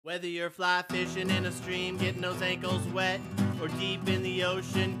Whether you're fly fishing in a stream, getting those ankles wet, or deep in the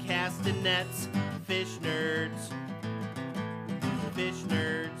ocean casting nets, fish nerds. Fish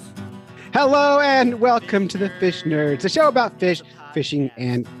nerds. Hello and welcome to the Fish Nerds, a show about fish, fishing,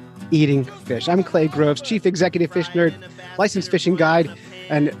 and eating fish. I'm Clay Groves, Chief Executive Fish Nerd, licensed fishing guide,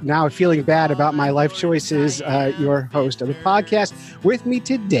 and now feeling bad about my life choices, your host of the podcast. With me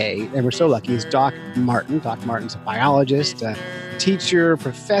today, and we're so lucky, is Doc Martin. Doc Martin's a biologist, a teacher,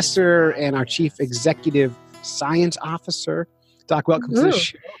 professor, and our Chief Executive Science Officer. Doc, welcome to the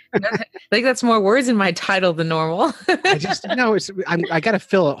show. I think that's more words in my title than normal. I got to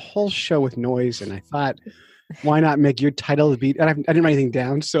fill a whole show with noise, and I thought, why not make your title be? I didn't write anything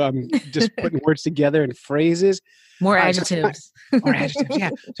down, so I'm just putting words together and phrases. More adjectives. More adjectives,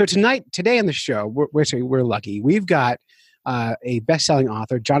 yeah. So today on the show, we're lucky. We've got a best-selling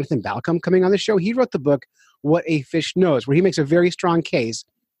author, Jonathan Balcombe, coming on the show. He wrote the book, What a Fish Knows, where he makes a very strong case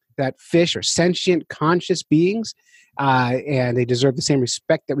that fish are sentient, conscious beings, and they deserve the same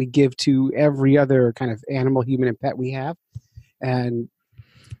respect that we give to every other kind of animal, human, and pet we have. And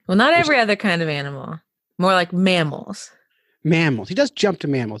well, not every other kind of animal. More like mammals. Mammals. He does jump to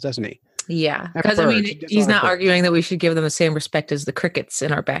mammals, doesn't he? Yeah, because he's not arguing that we should give them the same respect as the crickets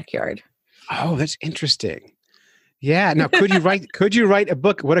in our backyard. Oh, that's interesting. Yeah. Now, could you write a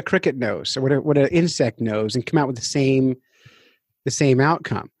book, What a Cricket Knows, or what an insect knows, and come out with the same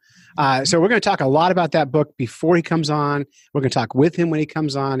outcome? So we're going to talk a lot about that book before he comes on. We're going to talk with him when he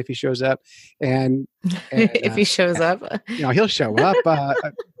comes on, if he shows up, and if he shows up, he'll show up.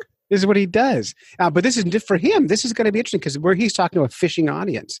 This is what he does. But this isn't for him. This is going to be interesting because he's talking to a fishing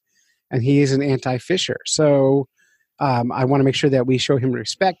audience, and he is an anti-fisher. So I want to make sure that we show him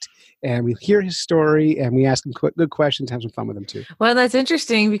respect, and we hear his story, and we ask him good questions, have some fun with him too. Well, that's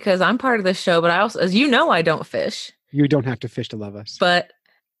interesting because I'm part of the show, but I also, as you know, I don't fish. You don't have to fish to love us. But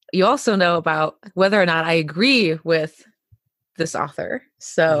you also know about whether or not I agree with this author.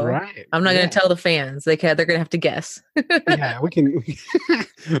 So right. I'm not going to tell the fans. They're going to have to guess. Yeah, we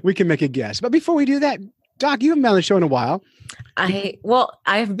can make a guess. But before we do that, Doc, you haven't been on the show in a while.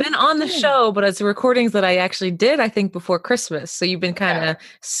 I've been on the show, but it's recordings that I actually did, I think, before Christmas. So you've been kind of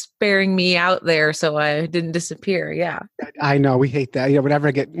sparing me out there so I didn't disappear. Yeah. I know. We hate that. Whenever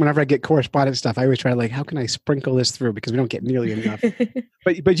I get correspondence stuff, I always try to how can I sprinkle this through because we don't get nearly enough.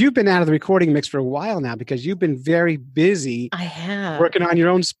 But you've been out of the recording mix for a while now because you've been very busy. I have. Working on your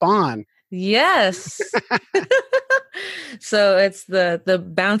own spawn. Yes. So it's the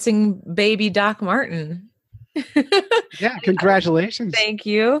bouncing baby Doc Martin. Yeah, congratulations. Thank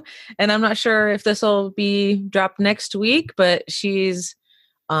you. And I'm not sure if this will be dropped next week, but she's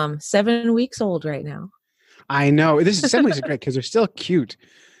 7 weeks old right now. I know. This is 7 weeks is great because they're still cute.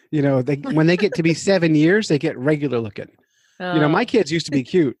 When they get to be 7 years, they get regular looking. My kids used to be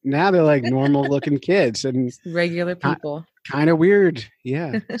cute. Now they're like normal looking kids and regular people. Kind of weird.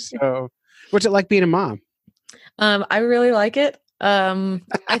 Yeah. So what's it like being a mom? I really like it.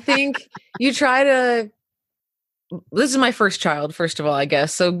 I think you try to. This is my first child, first of all, I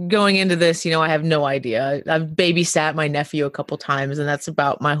guess. So going into this, I have no idea. I've babysat my nephew a couple times, and that's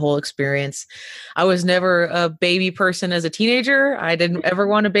about my whole experience. I was never a baby person as a teenager. I didn't ever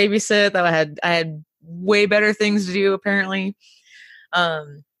want to babysit. I had way better things to do, apparently.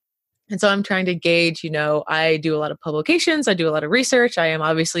 And so I'm trying to gauge, I do a lot of publications. I do a lot of research. I am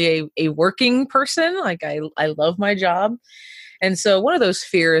obviously a working person. I love my job. And so one of those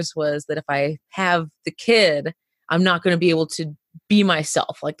fears was that if I have the kid, I'm not going to be able to be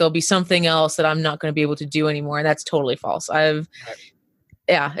myself. There'll be something else that I'm not going to be able to do anymore. And that's totally false.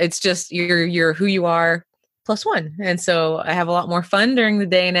 It's just you're who you are plus one. And so I have a lot more fun during the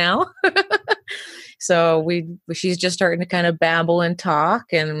day now. So she's just starting to kind of babble and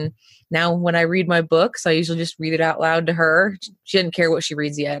talk. And now when I read my books, I usually just read it out loud to her. She doesn't care what she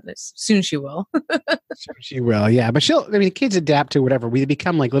reads yet. Soon she will. She will, yeah. But kids adapt to whatever. We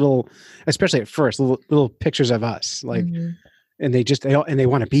become little, especially at first, little pictures of us. Mm-hmm. And they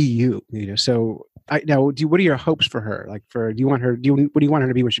want to be you. So what are your hopes for her? What do you want her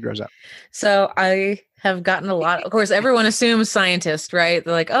to be when she grows up? So I have gotten a lot. Of course, everyone assumes scientist, right?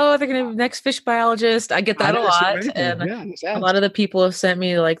 They're like, oh, they're going to be next fish biologist. I get that a lot. And a lot of the people have sent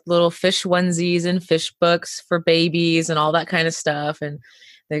me little fish onesies and fish books for babies and all that kind of stuff. And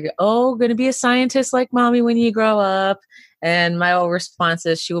they go, oh, going to be a scientist like mommy when you grow up. And my old response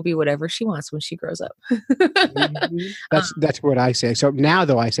is she will be whatever she wants when she grows up. Mm-hmm. That's what I say. So now,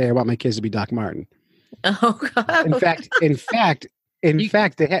 though, I say I want my kids to be Doc Martin. Oh, God. In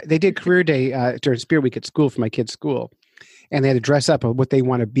fact, they did career day during Spirit Week at school for my kids' school. And they had to dress up of what they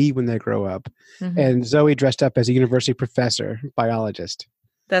want to be when they grow up. Mm-hmm. And Zoe dressed up as a university professor, biologist.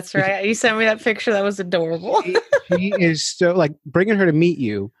 That's right. You sent me that picture. That was adorable. She is so like bringing her to meet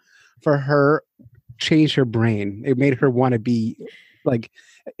you for her changed her brain. It made her want to be like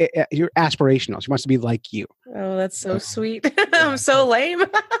you're aspirational. She wants to be like you. Oh, that's so sweet. I'm so lame.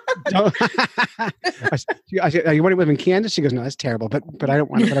 I said, you want to live in Kansas? She goes, no, that's terrible. But I don't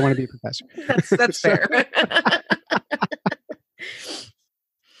want it. But I want to be a professor. That's fair.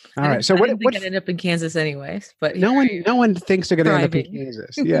 All right. So I what didn't think I'd end up in Kansas anyways, but no one thinks they're going to end up in thriving.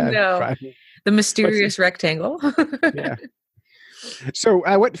 Kansas. Yeah. No. The mysterious rectangle. Yeah. So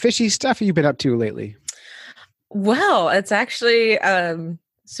what fishy stuff have you been up to lately? Well, it's actually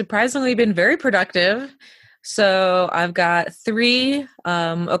surprisingly been very productive. So I've got 3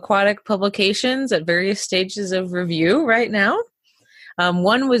 aquatic publications at various stages of review right now.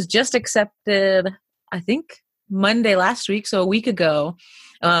 One was just accepted, I think, Monday last week, so a week ago,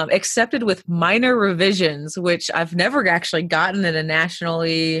 accepted with minor revisions, which I've never actually gotten in a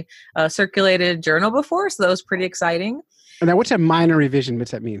nationally circulated journal before. So that was pretty exciting. And now, what's a minor revision?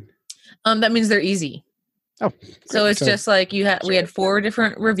 What's that mean? That means they're easy. Oh, so it's just like we had 4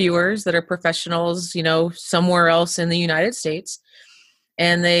 different reviewers that are professionals, somewhere else in the United States.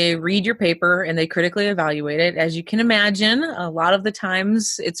 And they read your paper and they critically evaluate it. As you can imagine, a lot of the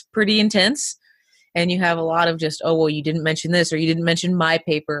times it's pretty intense. And you have a lot of just, oh, well, you didn't mention this, or you didn't mention my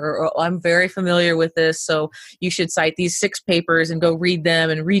paper, or oh, I'm very familiar with this, so you should cite these 6 papers and go read them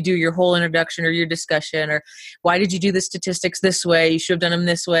and redo your whole introduction or your discussion, or why did you do the statistics this way? You should have done them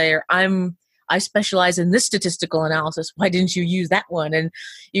this way, or I specialize in this statistical analysis. Why didn't you use that one? And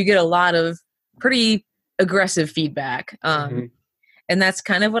you get a lot of pretty aggressive feedback. And that's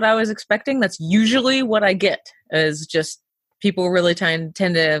kind of what I was expecting. That's usually what I get, is just people really tend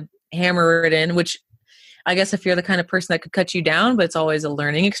to hammer it in, which I guess if you're the kind of person that could cut you down, but it's always a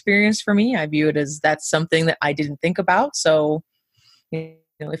learning experience for me. I view it as that's something that I didn't think about. So,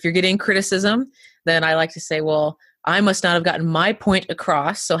 if you're getting criticism, then I like to say, well, I must not have gotten my point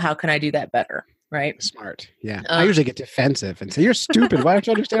across. So how can I do that better? Right. Smart. Yeah. I usually get defensive and say, you're stupid. Why don't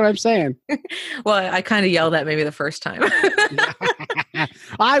you understand what I'm saying? Well, I kind of yelled at maybe the first time.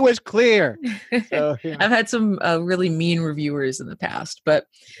 I was clear. So, yeah. I've had some really mean reviewers in the past, but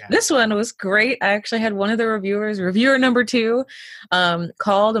this one was great. I actually had one of the reviewers, reviewer number 2,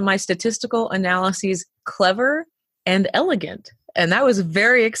 called my statistical analyses clever and elegant. And that was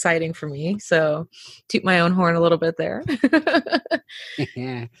very exciting for me. So toot my own horn a little bit there.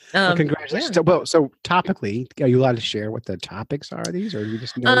 Yeah. Well, congratulations. Yeah. So topically, are you allowed to share what the topics are, these, or do you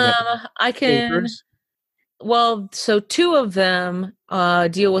just know that I can. Papers? Well, so 2 of them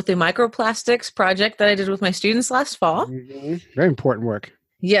deal with the microplastics project that I did with my students last fall. Mm-hmm. Very important work.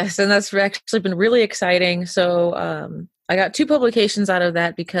 Yes, and that's actually been really exciting. So I got 2 publications out of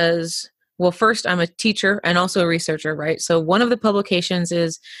that because, well, first, I'm a teacher and also a researcher, right? So one of the publications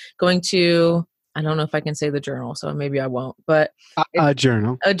is going to, I don't know if I can say the journal, so maybe I won't, but a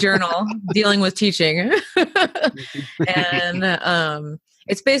journal dealing with teaching. And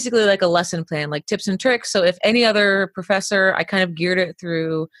it's basically like a lesson plan, like tips and tricks. So if any other professor, I kind of geared it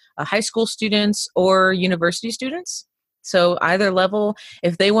through high school students or university students. So either level,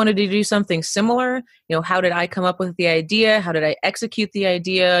 if they wanted to do something similar, how did I come up with the idea? How did I execute the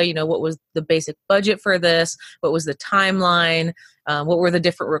idea? What was the basic budget for this? What was the timeline? What were the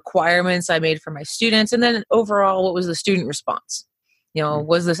different requirements I made for my students? And then overall, what was the student response?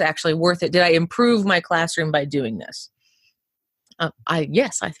 Was this actually worth it? Did I improve my classroom by doing this?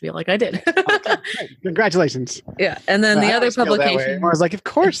 Yes, I feel like I did. Okay, congratulations. Yeah. And then the other publication. I was like, of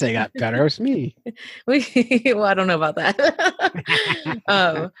course they got better. It was me. Well, I don't know about that.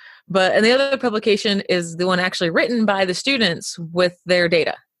 And the other publication is the one actually written by the students with their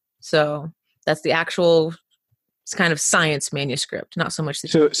data. So that's the actual, it's kind of science manuscript, not so much.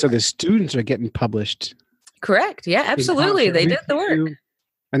 So the students are getting published. Correct. Yeah, absolutely. They did the work.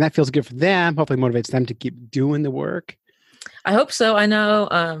 And that feels good for them. Hopefully motivates them to keep doing the work. I hope so. I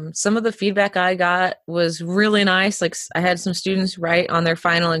know some of the feedback I got was really nice. Like I had some students write on their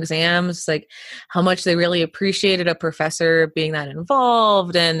final exams, like how much they really appreciated a professor being that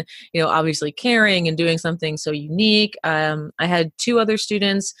involved and, obviously caring and doing something so unique. I had 2 other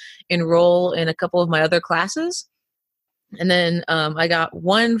students enroll in a couple of my other classes. And then I got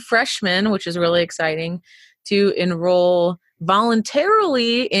 1 freshman, which is really exciting, to enroll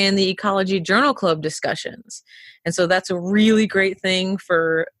voluntarily in the Ecology Journal Club discussions. And so that's a really great thing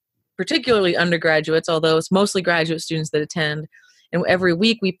for particularly undergraduates, although it's mostly graduate students that attend. And every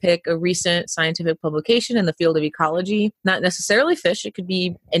week we pick a recent scientific publication in the field of ecology, not necessarily fish, it could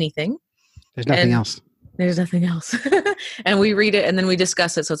be anything. There's nothing else. There's nothing else. And we read it and then we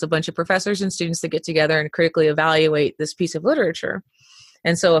discuss it. So it's a bunch of professors and students that get together and critically evaluate this piece of literature.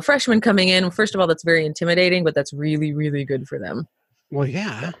 And so a freshman coming in, first of all, that's very intimidating, but that's really, really good for them. Well,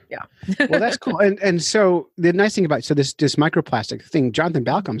 yeah. Yeah. Well, that's cool. And so the nice thing about this microplastic thing, Jonathan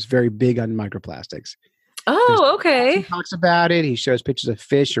Balcombe is very big on microplastics. Oh, okay. He talks about it. He shows pictures of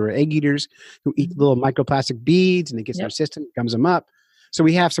fish or egg eaters who eat little microplastic beeds, and it gets in our system, comes them up. So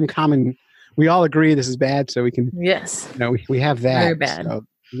we have some common. We all agree this is bad, so we can. Yes. We have that. Very bad. So,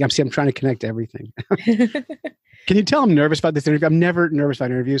 I'm trying to connect everything. Can you tell I'm nervous about this interview? I'm never nervous about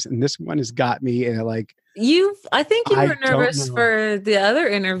interviews, and this one has got me in like. I think you were nervous for the other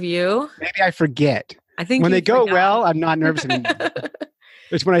interview. Maybe I forget. I think when they go well, I'm not nervous anymore.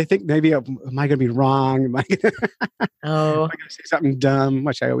 It's when I think maybe, am I going to be wrong? Am I going to say something dumb,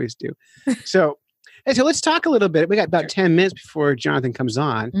 which I always do. So let's talk a little bit. We got about 10 minutes before Jonathan comes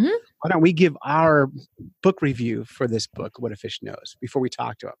on. Mm-hmm. Why don't we give our book review for this book, What a Fish Knows, before we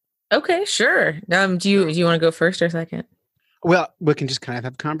talk to him? Okay, sure. Do you want to go first or second? Well, we can just kind of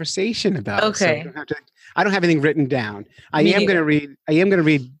have a conversation about it. So I don't have anything written down. I am going to read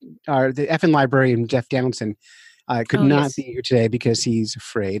the effing librarian, Jeff Downson. Could not be here today because he's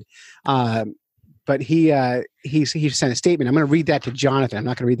afraid. But he sent a statement. I'm going to read that to Jonathan. I'm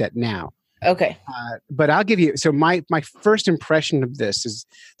not going to read that now. Okay. But I'll give you. So my first impression of this is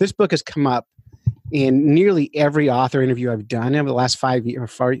this book has come up in nearly every author interview I've done over the last 5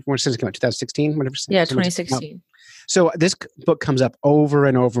 years. Since it came out, 2016, whatever. Yeah, 2016. So this book comes up over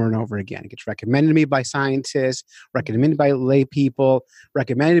and over and over again. It gets recommended to me by scientists, recommended by lay people,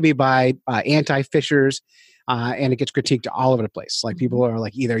 recommended to me by anti-fishers. And it gets critiqued all over the place. Like people are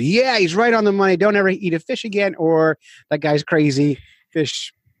like either, he's right on the money, don't ever eat a fish again, or that guy's crazy,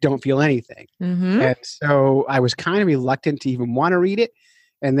 fish don't feel anything. Mm-hmm. And so I was kind of reluctant to even want to read it.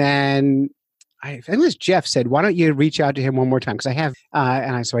 And then I think it was Jeff said, why don't you reach out to him one more time? Because I have,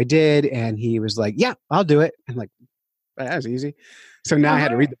 so I did. And he was like, yeah, I'll do it. I'm like, that was easy. So now I had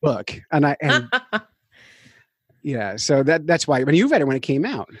to read the book. Yeah, so that's why. But you read it when it came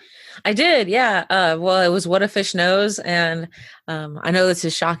out. I did, yeah. Well, it was What a Fish Knows, and I know this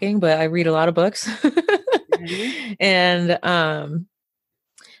is shocking, but I read a lot of books. Mm-hmm. And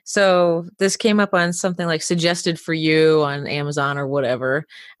so this came up on something like suggested for you on Amazon or whatever,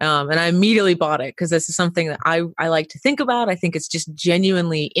 and I immediately bought it because this is something that I like to think about. I think it's just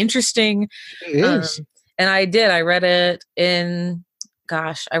genuinely interesting. It is. And I did. I read it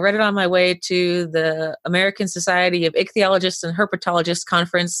I read it on my way to the American Society of Ichthyologists and Herpetologists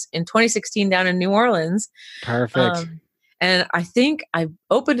conference in 2016 down in New Orleans. Perfect. And I think I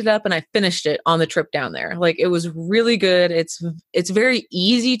opened it up and I finished it on the trip down there. Like, it was really good. It's very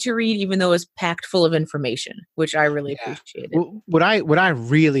easy to read, even though it's packed full of information, which I really appreciated. Well, what I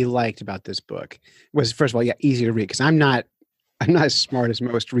really liked about this book was, first of all, easy to read, because I'm not as smart as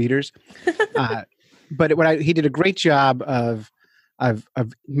most readers. But he did a great job of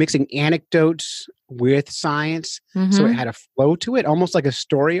mixing anecdotes with science. Mm-hmm. So it had a flow to it, almost like a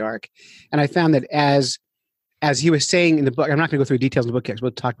story arc. And I found that as he was saying in the book, I'm not going to go through the details of the book because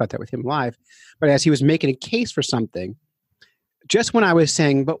we'll talk about that with him live, but as he was making a case for something, just when I was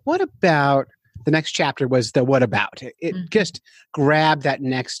saying, but what about, the next chapter was the what about. It just grabbed that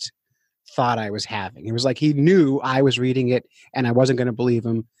next thought I was having. It was like he knew I was reading it and I wasn't going to believe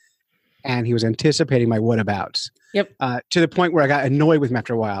him. And he was anticipating my whatabouts. Yep. To the point where I got annoyed with him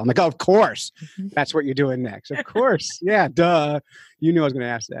after a while. I'm like, oh, of course. That's what you're doing next. Of course. Yeah, duh. You knew I was going to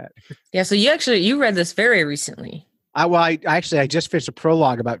ask that. Yeah, so you read this very recently. I just finished a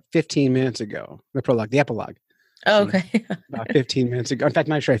prologue about 15 minutes ago. The epilogue. Oh, okay. About 15 minutes ago. In fact,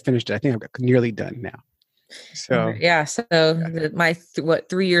 I'm not sure I finished it. I think I'm nearly done now. So. Yeah, so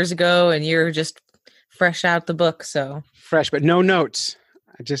 3 years ago, and you're just fresh out the book, so. Fresh, but no notes.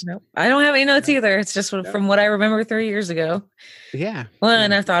 I don't have any notes either. It's just from what I remember 3 years ago. Yeah. Well,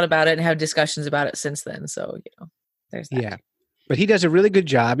 and I've thought about it and have discussions about it since then. So, there's that. Yeah. But he does a really good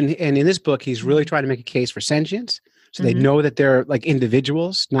job. And in this book, he's really trying to make a case for sentience. So they know that they're like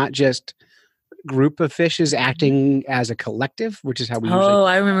individuals, not just group of fishes acting as a collective, which is how we usually. Oh,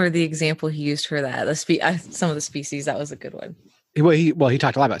 I remember the example he used for that. Some of the species, that was a good one. He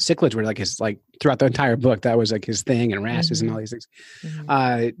talked a lot about cichlids, where throughout the entire book, that was like his thing, and wrasses and all these things.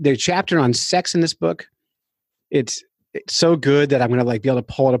 Mm-hmm. The chapter on sex in this book, it's so good that I'm going to be able to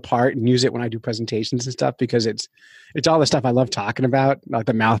pull it apart and use it when I do presentations and stuff, because it's all the stuff I love talking about, like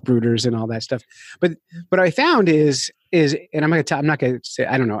the mouth brooders and all that stuff. But what I found is, and I'm not going to say,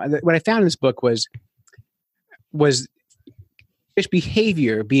 I don't know. What I found in this book was fish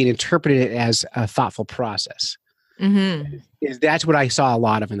behavior being interpreted as a thoughtful process. Mm-hmm. That's what I saw a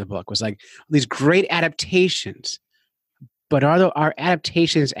lot of in the book, was like these great adaptations, but are our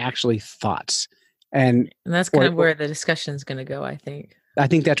adaptations actually thoughts? And that's kind of where the discussion is going to go, I think. I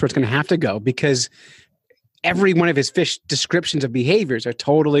think that's where it's going to have to go, because every one of his fish descriptions of behaviors are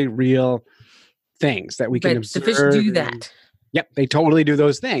totally real things that we can observe. The fish do that. Yep, they totally do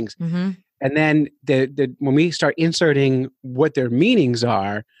those things. Mm-hmm. And then when we start inserting what their meanings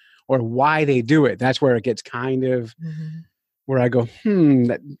are or why they do it, that's where it gets kind of where I go,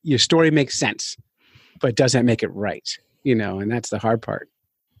 that your story makes sense, but doesn't make it right, and that's the hard part.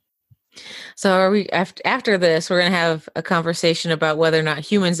 So are we after this, we're going to have a conversation about whether or not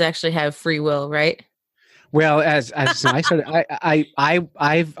humans actually have free will, right? Well, as I started,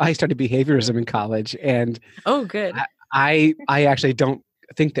 I started behaviorism in college, and oh, good. I actually don't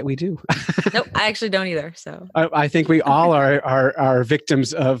think that we do. Nope, I actually don't either. So I think we all are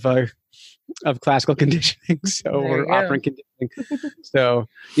victims of classical conditioning, or operant conditioning. So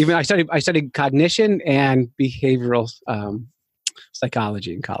even I studied cognition and behavioral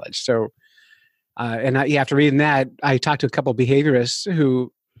psychology in college. So after reading that, I talked to a couple of behaviorists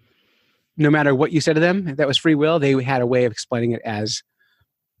who, no matter what you said to them, that was free will, they had a way of explaining it as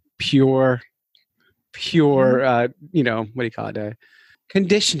pure, what do you call it?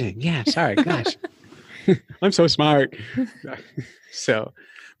 Conditioning. Yeah, sorry, gosh. I'm so smart. So,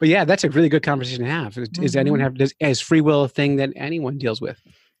 but yeah, that's a really good conversation to have. Does anyone is free will a thing that anyone deals with?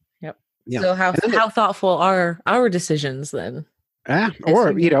 Yep. Yeah. So how thoughtful are our decisions then?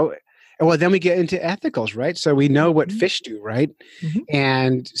 Well, then we get into ethicals, right? So we know what fish do, right?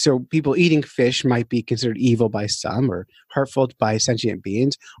 And so people eating fish might be considered evil by some or hurtful by sentient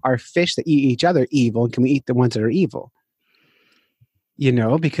beings. Are fish that eat each other evil? And can we eat the ones that are evil?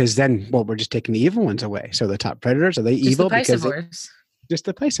 Because then, we're just taking the evil ones away. So the top predators, are they just evil? Just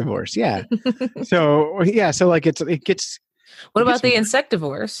the piscivores, yeah. So like it gets. What about the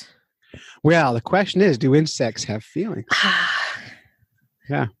insectivores? Well, the question is, do insects have feelings?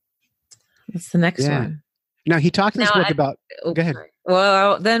 Yeah. That's the next one. Now, he talks in this book about... Go ahead.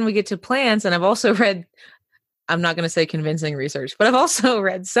 Well, then we get to plants, and I've also read, I'm not going to say convincing research, but I've also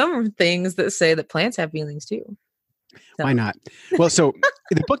read some things that say that plants have feelings too. So. Why not? Well, so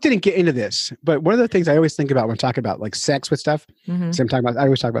the book didn't get into this, but one of the things I always think about when talking about like sex with stuff, so I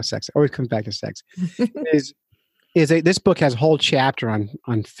always talk about sex, it always comes back to sex, this book has a whole chapter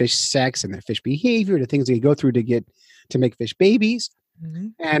on fish sex and their fish behavior, the things they go through to make fish babies.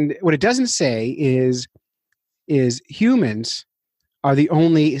 And what it doesn't say is humans are the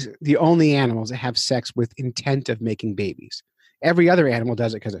only animals that have sex with intent of making babies. Every other animal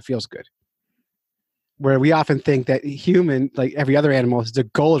does it because it feels good. Where we often think that like every other animal, the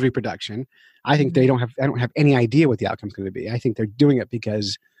goal is reproduction. I think I don't have any idea what the outcome is going to be. I think they're doing it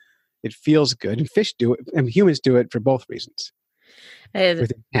because it feels good, and fish do it, and humans do it for both reasons,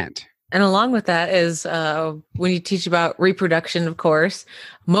 with intent. And along with that is when you teach about reproduction, of course,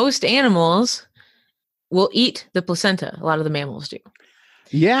 most animals will eat the placenta. A lot of the mammals do.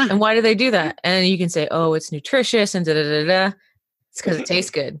 Yeah. And why do they do that? And you can say, oh, it's nutritious and da-da-da-da. It's because it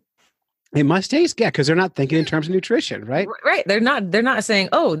tastes good. It must taste, because they're not thinking in terms of nutrition, right? Right. They're not saying,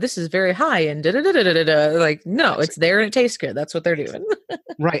 oh, this is very high and da-da-da-da-da-da. Like, no, it's there and it tastes good. That's what they're doing.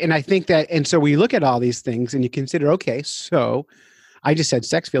 Right. And I think and so we look at all these things and you consider, okay, so I just said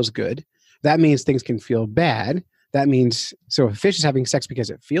sex feels good. That means things can feel bad. That means, so if a fish is having sex because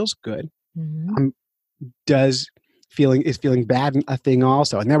it feels good, is feeling bad a thing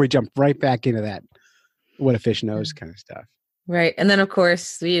also? And then we jump right back into that, what a fish knows kind of stuff. Right. And then, of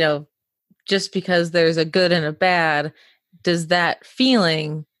course, just because there's a good and a bad, does that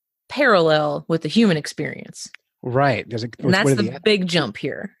feeling parallel with the human experience? Right. And that's the big jump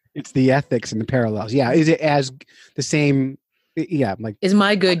here. It's the ethics and the parallels. Yeah. Is it as the same? Yeah. Like, is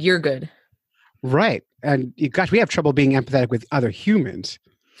my good your good? Right. And gosh, we have trouble being empathetic with other humans.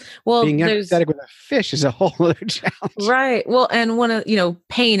 Well, being empathetic with a fish is a whole other challenge. Right. Well, and one of,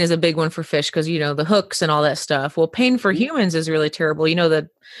 pain is a big one for fish because, the hooks and all that stuff. Well, pain for humans is really terrible. The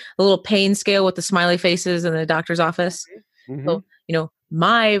little pain scale with the smiley faces in the doctor's office. So,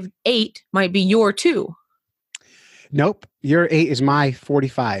 my 8 might be your 2. Nope. Your 8 is my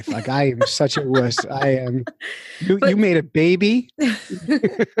 45. Like, I am such a wuss. I am. You made a baby.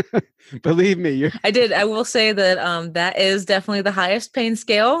 Believe me. I did. I will say that that is definitely the highest pain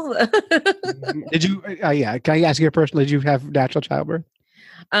scale. Did you? Yeah. Can I ask you personally? Did you have natural childbirth?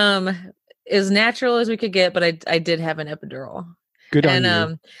 As natural as we could get, but I did have an epidural. Good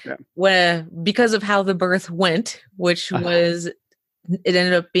on you. Because of how the birth went, which was, it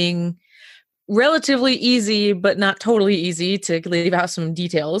ended up being relatively easy, but not totally easy, to leave out some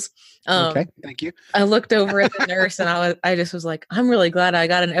details. Okay, thank you. I looked over at the nurse and I just was like, I'm really glad I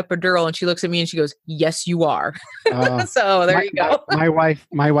got an epidural. And she looks at me and she goes, yes, you are. So there you go. My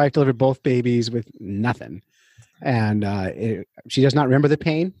wife delivered both babies with nothing. And she does not remember the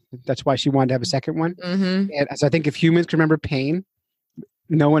pain. That's why she wanted to have a second one. Mm-hmm. And so I think if humans can remember pain,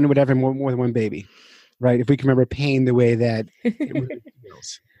 no one would ever have more than one baby, right? If we can remember pain the way that it really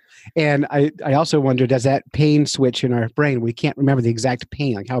feels. And I also wonder, does that pain switch in our brain? We can't remember the exact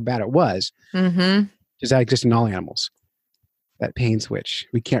pain, like how bad it was. Mm-hmm. Does that exist in all animals? That pain switch.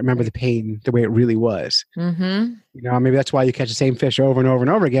 We can't remember the pain the way it really was. Mm-hmm. Maybe that's why you catch the same fish over and over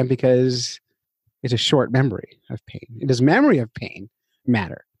and over again, because it's a short memory of pain. Does memory of pain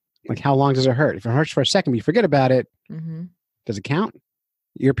matter? Like, how long does it hurt? If it hurts for a second, but you forget about it, does it count?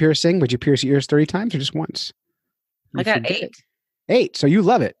 Ear piercing? Would you pierce your ears 30 times or just once? I got 8. 8. So you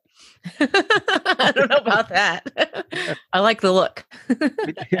love it. I don't know about that. I like the look.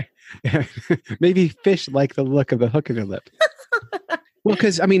 Maybe fish like the look of the hook in their lip. Well,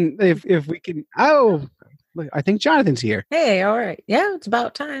 because if we can. Oh, I think Jonathan's here. Hey, all right. Yeah, it's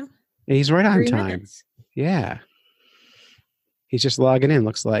about time. He's right on 3 time. minutes. Yeah. He's just logging in,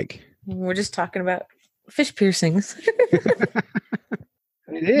 looks like. We're just talking about fish piercings.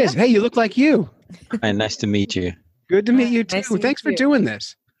 It is. Yeah. Hey, you look like you. Hi, nice to meet you. Good to meet you too. Nice to Thanks meet for you. doing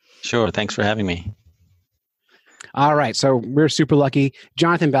this. Sure. Thanks for having me. All right. So we're super lucky.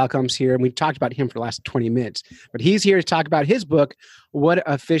 Jonathan Balcombe's here, and we talked about him for the last 20 minutes. But he's here to talk about his book, What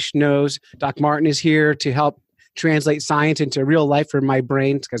a Fish Knows. Doc Martin is here to help translate science into real life for my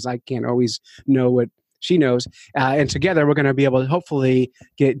brain, because I can't always know what she knows. And together, we're going to be able to hopefully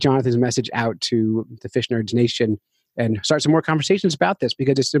get Jonathan's message out to the Fish Nerds Nation and start some more conversations about this,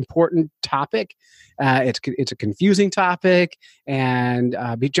 because it's an important topic. It's a confusing topic. And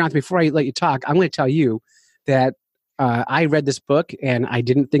Jonathan, before I let you talk, I'm going to tell you that I read this book and I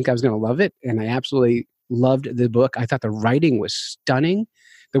didn't think I was going to love it. And I absolutely loved the book. I thought the writing was stunning.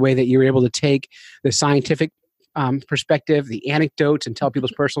 The way that you were able to take the scientific perspective, the anecdotes, and tell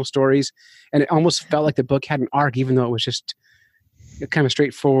people's personal stories. And it almost felt like the book had an arc, even though it was just kind of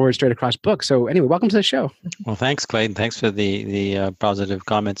straightforward, straight across book. So anyway, welcome to the show. Well, thanks, Clayton. Thanks for the positive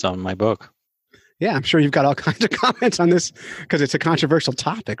comments on my book. Yeah, I'm sure you've got all kinds of comments on this because it's a controversial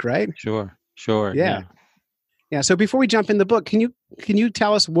topic, right? Sure. Yeah. So before we jump in the book, can you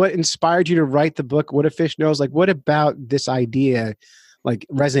tell us what inspired you to write the book, What a Fish Knows? Like, what about this idea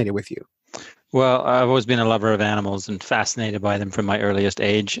resonated with you? Well, I've always been a lover of animals and fascinated by them from my earliest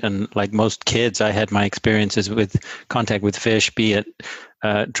age. And like most kids, I had my experiences with contact with fish, be it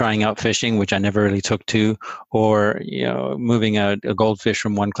trying out fishing, which I never really took to, or moving a goldfish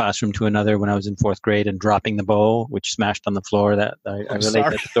from one classroom to another when I was in 4th grade and dropping the bowl, which smashed on the floor. That I relate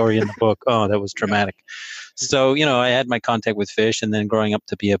that story in the book. Oh, that was traumatic. So, I had my contact with fish, and then growing up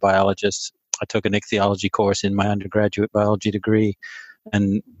to be a biologist, I took an ichthyology course in my undergraduate biology degree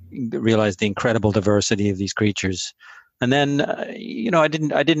and realized the incredible diversity of these creatures. And then, I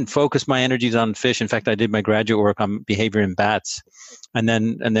didn't focus my energies on fish. In fact, I did my graduate work on behavior in bats, and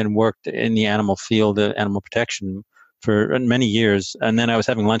then worked in the animal field, animal protection, for many years. And then I was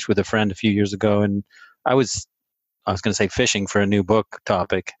having lunch with a friend a few years ago, and I was going to say fishing for a new book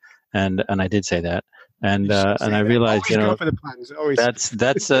topic, and I did say that. And I realized, go for the puns. Always.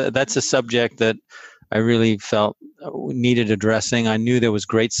 that's a subject that I really felt needed addressing. I knew there was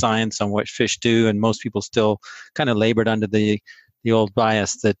great science on what fish do, and most people still kind of labored under the old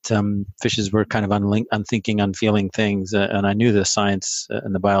bias that fishes were kind of unthinking, unfeeling things. And I knew the science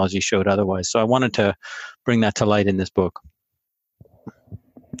and the biology showed otherwise. So I wanted to bring that to light in this book.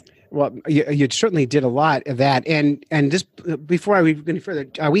 Well, you certainly did a lot of that. And just before I go any further,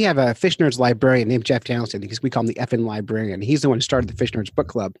 we have a Fish Nerds librarian named Jeff Townsend, because we call him the effing librarian. He's the one who started the Fish Nerds book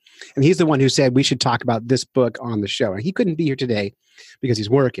club. And he's the one who said we should talk about this book on the show. And he couldn't be here today because he's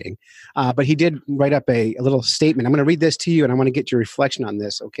working. But he did write up a little statement. I'm going to read this to you, and I want to get your reflection on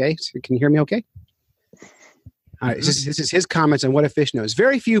this, okay? So can you hear me okay? All right, this is his comments on What a Fish Knows.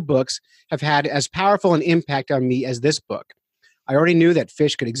 Very few books have had as powerful an impact on me as this book. I already knew that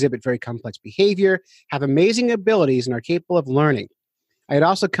fish could exhibit very complex behavior, have amazing abilities, and are capable of learning. I had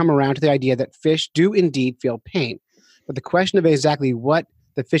also come around to the idea that fish do indeed feel pain. But the question of exactly what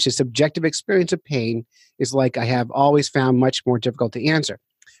the fish's subjective experience of pain is like, I have always found much more difficult to answer.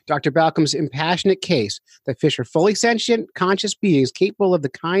 Dr. Balcombe's impassionate case that fish are fully sentient, conscious beings capable of the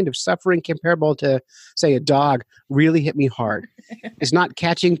kind of suffering comparable to, say, a dog really hit me hard. It's not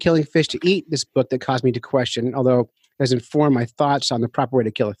catching, killing fish to eat, this book, that caused me to question, although has informed my thoughts on the proper way to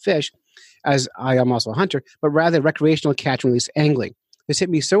kill a fish, as I am also a hunter, but rather recreational catch and release angling. This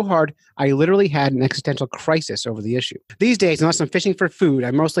hit me so hard, I literally had an existential crisis over the issue. These days, unless I'm fishing for food, I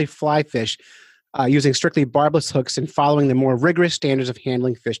mostly fly fish using strictly barbless hooks and following the more rigorous standards of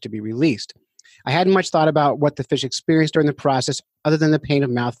handling fish to be released. I hadn't much thought about what the fish experienced during the process other than the pain of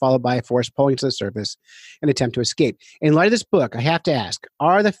mouth followed by a force pulling to the surface and attempt to escape. In light of this book, I have to ask,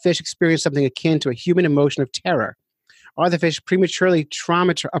 are the fish experiencing something akin to a human emotion of terror? Are the fish permanently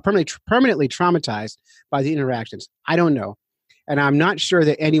traumatized by the interactions? I don't know. And I'm not sure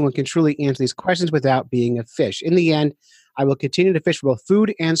that anyone can truly answer these questions without being a fish. In the end, I will continue to fish for both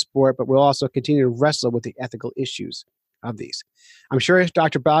food and sport, but we'll also continue to wrestle with the ethical issues of these. I'm sure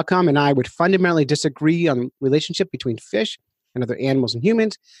Dr. Balcombe and I would fundamentally disagree on the relationship between fish and other animals and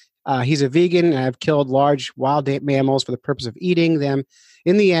humans. He's a vegan, and I've killed large wild mammals for the purpose of eating them.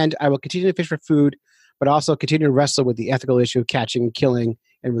 In the end, I will continue to fish for food, but also continue to wrestle with the ethical issue of catching, killing,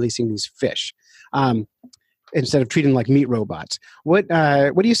 and releasing these fish. Instead of treating them like meat robots. What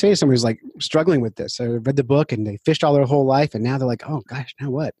do you say to someone who's like struggling with this? I read the book and they fished all their whole life, and now they're like, oh gosh, now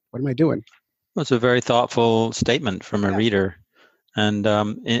what? What am I doing? Well, it's a very thoughtful statement from a reader. And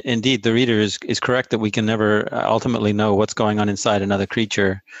indeed, the reader is correct that we can never ultimately know what's going on inside another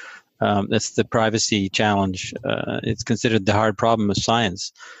creature. That's the privacy challenge. It's considered the hard problem of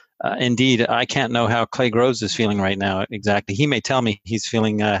science. Indeed, I can't know how Clay Groves is feeling right now exactly. He may tell me he's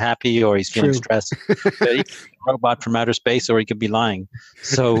feeling happy or he's feeling stressed. But he could be a robot from outer space, or he could be lying.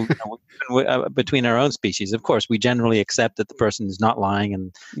 So between our own species, of course, we generally accept that the person is not lying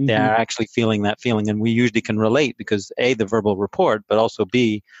and they are actually feeling that feeling. And we usually can relate because A, the verbal report, but also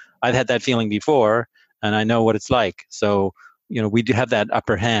B, I've had that feeling before and I know what it's like. So we do have that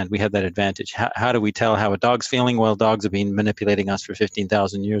upper hand. We have that advantage. How do we tell how a dog's feeling? Well, dogs have been manipulating us for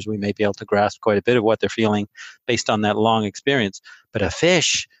 15,000 years. We may be able to grasp quite a bit of what they're feeling based on that long experience. But a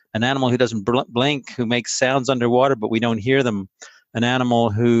fish, an animal who doesn't blink, who makes sounds underwater, but we don't hear them, an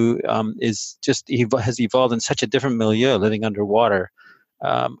animal who has evolved in such a different milieu, living underwater,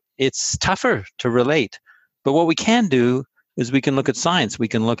 it's tougher to relate. But what we can do is we can look at science. We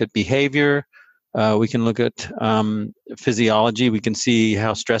can look at behavior. We can look at physiology. We can see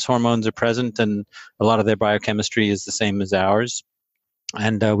how stress hormones are present, and a lot of their biochemistry is the same as ours.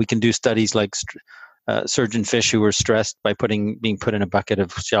 And we can do studies like surgeon fish who were stressed by being put in a bucket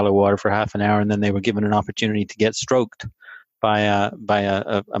of shallow water for half an hour, and then they were given an opportunity to get stroked by a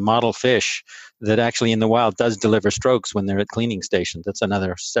model fish that actually in the wild does deliver strokes when they're at cleaning stations. That's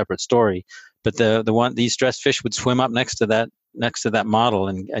another separate story. But these stressed fish would swim up next to that model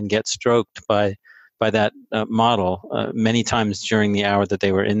and get stroked by that model many times during the hour that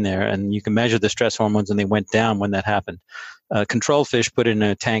they were in there. And you can measure the stress hormones, and they went down when that happened. Control fish put in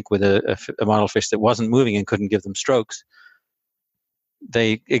a tank with a model fish that wasn't moving and couldn't give them strokes.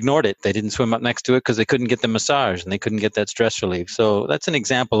 They ignored it. They didn't swim up next to it because they couldn't get the massage and they couldn't get that stress relief. So that's an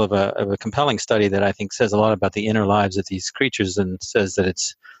example of a compelling study that I think says a lot about the inner lives of these creatures, and says that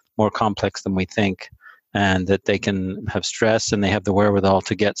it's more complex than we think, and that they can have stress and they have the wherewithal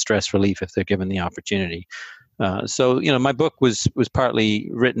to get stress relief if they're given the opportunity. So my book was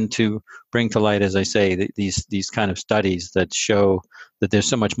partly written to bring to light, as I say, these kind of studies that show that there's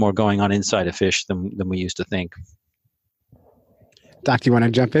so much more going on inside a fish than we used to think. Doc, do you want to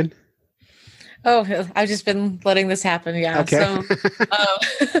jump in? Oh, I've just been letting this happen. Yeah. Okay.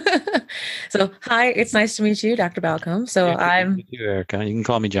 So hi, it's nice to meet you, Dr. Balcombe. So I'm you, Erica. You can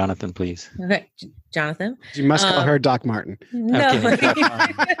call me Jonathan, please. Okay, Jonathan. You must call her Doc Martin. No,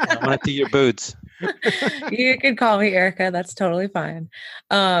 I want to see your boots. You can call me Erica. That's totally fine.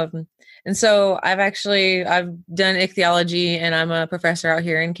 And so I've done ichthyology, and I'm a professor out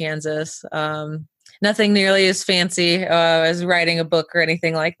here in Kansas. Nothing nearly as fancy as writing a book or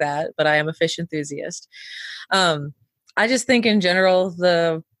anything like that, but I am a fish enthusiast. I just think in general,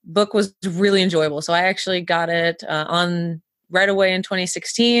 the book was really enjoyable. So I actually got it on right away in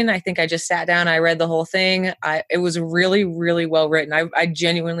 2016. I think I just sat down, I read the whole thing. It was really, really well written. I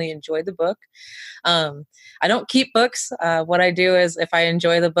genuinely enjoyed the book. I don't keep books. What I do is if I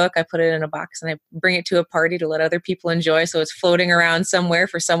enjoy the book, I put it in a box and I bring it to a party to let other people enjoy. So it's floating around somewhere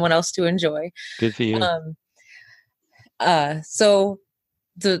for someone else to enjoy. Good for you. So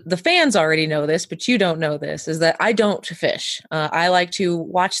the fans already know this, but you don't know this, is that I don't fish. I like to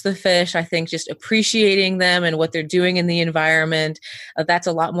watch the fish. I think just appreciating them and what they're doing in the environment, that's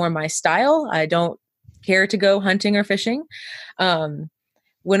a lot more my style. I don't care to go hunting or fishing.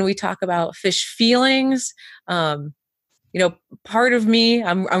 When we talk about fish feelings, part of me,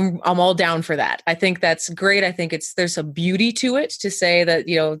 I'm all down for that. I think that's great. I think there's a beauty to it to say that,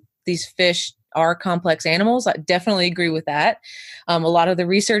 these fish are complex animals. I definitely agree with that. A lot of the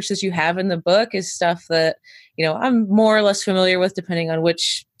research that you have in the book is stuff that, I'm more or less familiar with depending on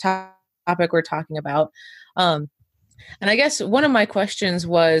which topic we're talking about. And I guess one of my questions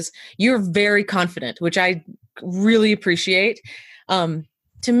was, you're very confident, which I really appreciate.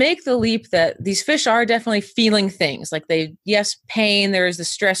 to make the leap that these fish are definitely feeling things like yes, pain, there is the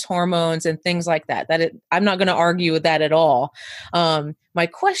stress hormones and things like that, I'm not going to argue with that at all. My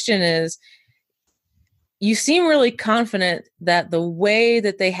question is, you seem really confident that the way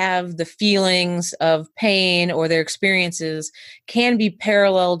that they have the feelings of pain or their experiences can be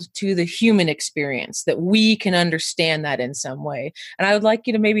paralleled to the human experience, that we can understand that in some way. And I would like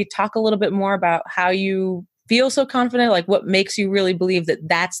you to maybe talk a little bit more about how you feel so confident, like what makes you really believe that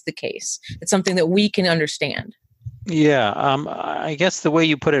that's the case. It's something that we can understand. Yeah, I guess the way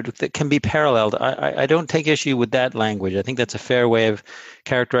you put it, that can be paralleled. I don't take issue with that language. I think that's a fair way of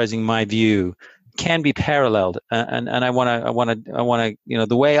characterizing my view. Can be paralleled, and I want to,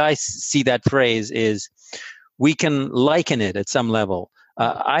 the way I see that phrase is, we can liken it at some level.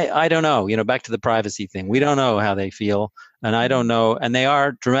 I don't know, back to the privacy thing. We don't know how they feel, and I don't know, and they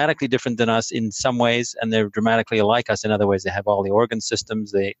are dramatically different than us in some ways, and they're dramatically alike us in other ways. They have all the organ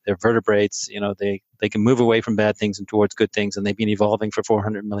systems. They're vertebrates. They can move away from bad things and towards good things, and they've been evolving for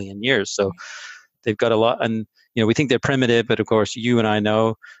 400 million years. So they've got a lot, and we think they're primitive, but of course, you and I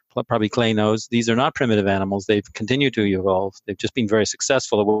know, probably Clay knows, these are not primitive animals. They've continued to evolve. They've just been very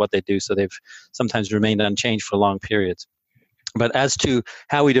successful at what they do, so they've sometimes remained unchanged for long periods. But as to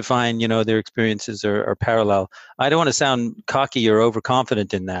how we define, their experiences are parallel, I don't want to sound cocky or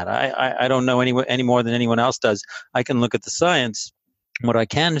overconfident in that. I don't know any more than anyone else does. I can look at the science. What I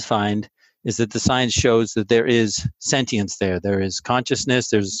can find is that the science shows that there is sentience there. There is consciousness.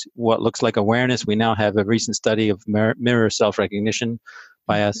 There's what looks like awareness. We now have a recent study of mirror self-recognition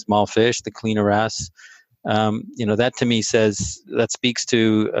by a small fish, the cleaner wrasse. That to me that speaks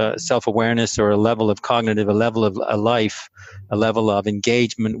to self-awareness, or a level of cognitive, a level of a life, a level of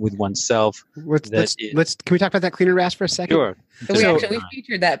engagement with oneself. Can we talk about that cleaner wrasse for a second? Sure. We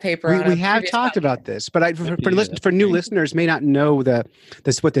featured that paper. We have talked about this, but for new listeners may not know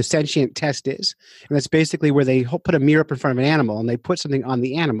what the sentient test is, and that's basically where they put a mirror up in front of an animal and they put something on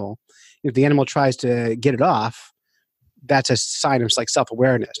the animal. If the animal tries to get it off, that's a sign of like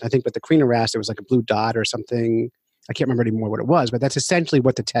self-awareness. I think with the cleaner wrasse, there was like a blue dot or something. I can't remember anymore what it was, but that's essentially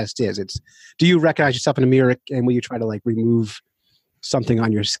what the test is. It's, do you recognize yourself in a mirror, and will you try to like remove something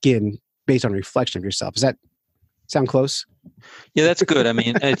on your skin based on a reflection of yourself? Does that sound close? Yeah, that's good. I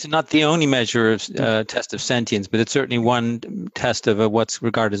mean, it's not the only measure of test of sentience, but it's certainly one test of what's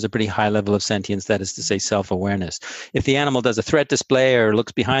regarded as a pretty high level of sentience, that is to say, self-awareness. If the animal does a threat display, or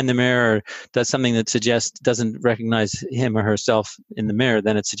looks behind the mirror, or does something that suggests doesn't recognize him or herself in the mirror,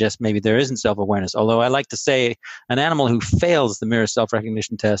 then it suggests maybe there isn't self-awareness. Although I like to say, an animal who fails the mirror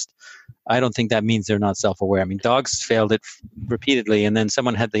self-recognition test, I don't think that means they're not self-aware. I mean, dogs failed it repeatedly, and then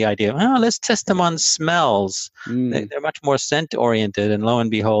someone had the idea, let's test them on smells. They're much more scent-oriented, and lo and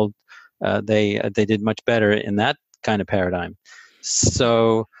behold, they did much better in that kind of paradigm.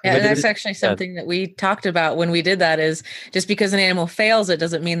 So that's actually something that we talked about when we did that, is just because an animal fails, it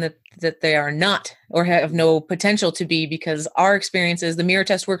doesn't mean that they are not, or have no potential to be, because our experience is the mirror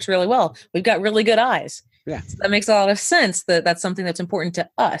test works really well. We've got really good eyes. Yeah. So that makes a lot of sense, that that's something that's important to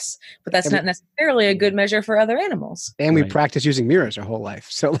us, but that's not necessarily a good measure for other animals. And we practice using mirrors our whole life.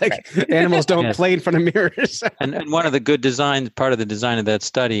 So animals don't play in front of mirrors. and one of the good designs, part of the design of that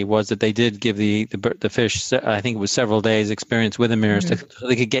study, was that they did give the fish, I think it was several days experience with a mirror, so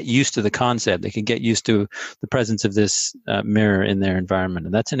they could get used to the concept. They could get used to the presence of this mirror in their environment.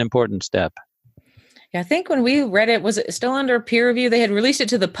 And that's an important step. Yeah, I think when we read it, was it still under peer review? They had released it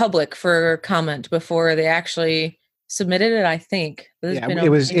to the public for comment before they actually submitted it, I think.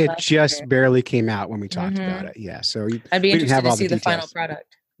 It just barely came out when we talked about it. Yeah, so I'd be interested to see the final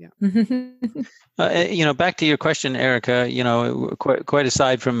product. Yeah. Back to your question, Erica, quite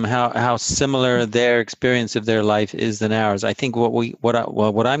aside from how similar their experience of their life is than ours, I think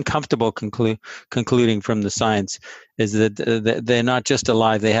what I'm comfortable concluding from the science is that they're not just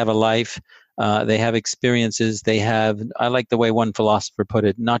alive, they have a life. They have experiences. I like the way one philosopher put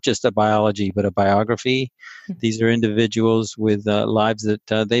it, not just a biology, but a biography. These are individuals with lives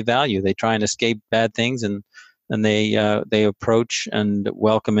that they value. They try and escape bad things, and they approach and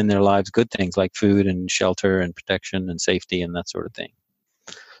welcome in their lives good things like food and shelter and protection and safety and that sort of thing.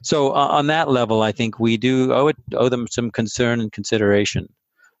 So on that level, I think we do owe them some concern and consideration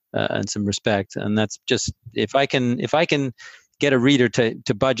and some respect. And that's just, if I can get a reader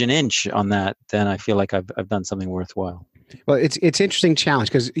to budge an inch on that, then I feel like I've done something worthwhile. Well, it's interesting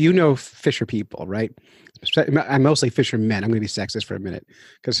challenge, because fisher people, right? I'm mostly fishermen. I'm going to be sexist for a minute,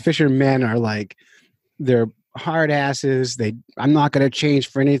 because fishermen are like, they're hard asses. I'm not going to change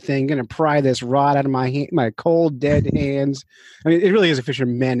for anything. Going to pry this rod out of my cold dead hands. I mean, it really is a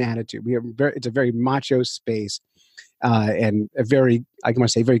fisherman attitude. It's a very macho space. and a very, I want to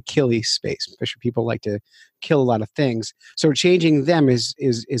say, very killy space. Fisher people like to kill a lot of things. So changing them is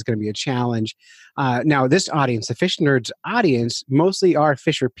going to be a challenge. Now, this audience, the Fish Nerds audience, mostly are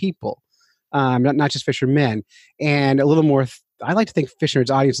Fisher people, not just fishermen, and a little more. I like to think Fish Nerds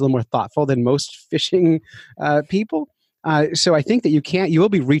audience is a little more thoughtful than most fishing people. So I think that you will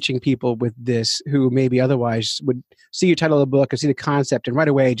be reaching people with this who maybe otherwise would see your title of the book and see the concept and right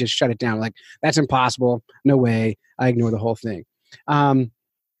away just shut it down. Like, that's impossible. No way. I ignore the whole thing.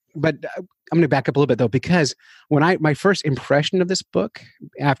 But I'm going to back up a little bit though, because when my first impression of this book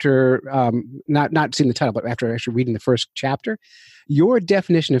after not seeing the title, but after actually reading the first chapter, your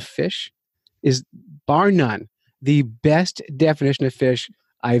definition of fish is bar none the best definition of fish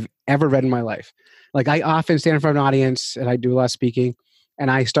I've ever read in my life. Like, I often stand in front of an audience and I do a lot of speaking,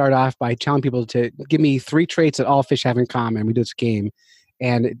 and I start off by telling people to give me 3 traits that all fish have in common. We do this game,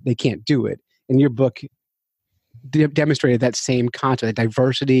 and they can't do it. And your book demonstrated that same concept, the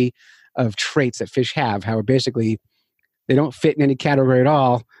diversity of traits that fish have, how basically they don't fit in any category at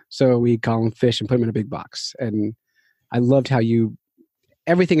all, so we call them fish and put them in a big box. And I loved how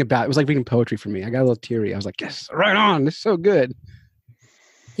everything about it was like reading poetry for me. I got a little teary. I was like, yes, right on. This is so good.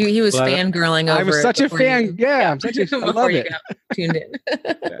 He was fangirling over. I was such a fan. I love it. Tuned in.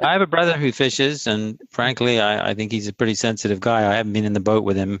 I have a brother who fishes, and frankly, I think he's a pretty sensitive guy. I haven't been in the boat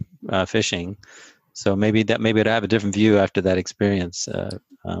with him fishing, so maybe I'd have a different view after that experience.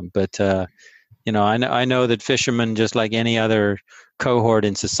 But I know that fishermen, just like any other cohort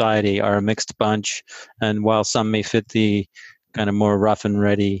in society, are a mixed bunch, and while some may fit the kind of more rough and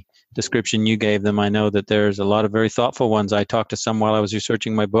ready description you gave them, I know that there's a lot of very thoughtful ones. I talked to some while I was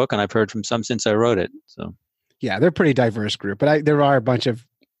researching my book, and I've heard from some since I wrote it. So, yeah, they're a pretty diverse group, but there are a bunch of,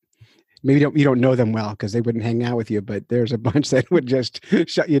 maybe you don't know them well because they wouldn't hang out with you, but there's a bunch that would just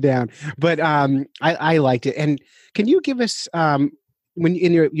shut you down. But I liked it. And can you give us, when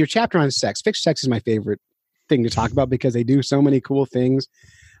in your chapter on sex, fish sex is my favorite thing to talk about because they do so many cool things.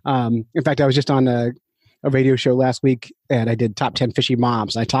 In fact, I was just on a radio show last week, and I did top 10 fishy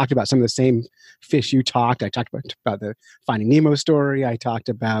moms. And I talked about some of the same fish you talked. I talked about the Finding Nemo story. I talked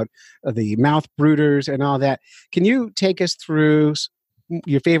about the mouth brooders and all that. Can you take us through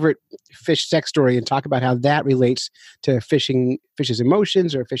your favorite fish sex story and talk about how that relates to fish's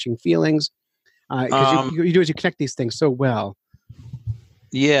emotions or fishing feelings? Because you do, as you connect these things so well.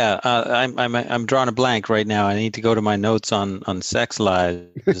 Yeah, I'm drawing a blank right now. I need to go to my notes on sex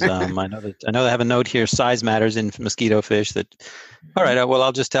lives. I know I have a note here. Size matters in mosquito fish. All right. Well,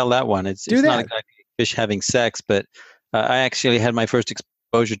 I'll just tell that one. It's not exactly fish having sex, but I actually had my first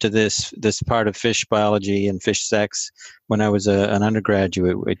exposure to this part of fish biology and fish sex when I was an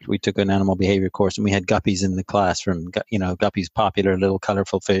undergraduate. We took an animal behavior course, and we had guppies in the class. Guppies, popular little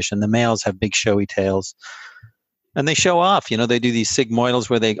colorful fish, and the males have big showy tails. And they show off, they do these sigmoidals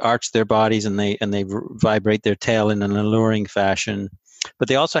where they arch their bodies and they vibrate their tail in an alluring fashion. But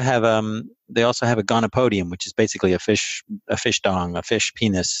they also have a gonopodium, which is basically a fish dong, a fish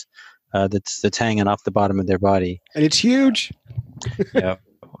penis that's hanging off the bottom of their body. And it's huge. Yeah.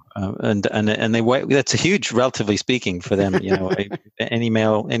 And that's a huge, relatively speaking, for them. Any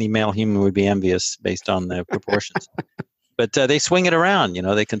male human would be envious based on the proportions. But they swing it around,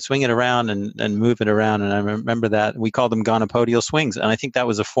 they can swing it around and move it around. And I remember that we called them gonopodial swings. And I think that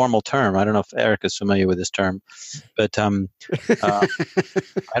was a formal term. I don't know if Eric is familiar with this term, but I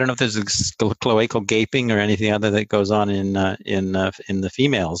don't know if there's a cloacal gaping or anything other that goes on in the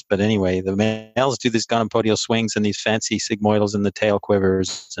females. But anyway, the males do these gonopodial swings and these fancy sigmoidals and the tail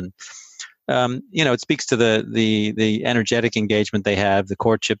quivers. And it speaks to the energetic engagement they have, the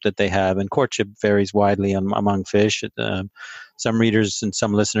courtship that they have, and courtship varies widely among fish. Some readers and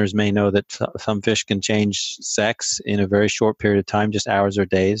some listeners may know that some fish can change sex in a very short period of time, just hours or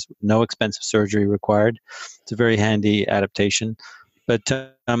days, no expensive surgery required. It's a very handy adaptation. But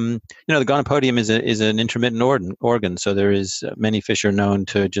the gonopodium is an intermittent organ, so there is many fish are known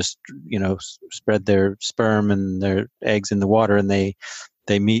to just spread their sperm and their eggs in the water, and they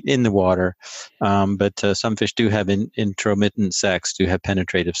meet in the water, but some fish do have intromittent sex, do have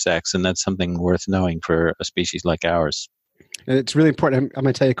penetrative sex, and that's something worth knowing for a species like ours. And it's really important. I'm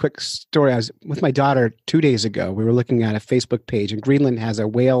going to tell you a quick story. I was with my daughter 2 days ago. We were looking at a Facebook page, and Greenland has a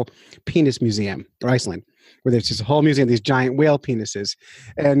whale penis museum, or Iceland, where there's just a whole museum of these giant whale penises.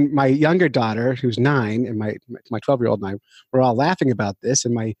 And my younger daughter, who's 9, and my 12-year-old and I were all laughing about this,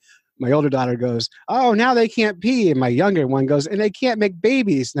 and my older daughter goes, "Oh, now they can't pee." And my younger one goes, "And they can't make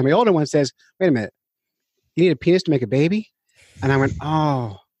babies." And my older one says, "Wait a minute, you need a penis to make a baby?" And I went,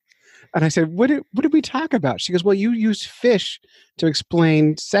 "Oh." And I said, what did we talk about? She goes, "Well, you used fish to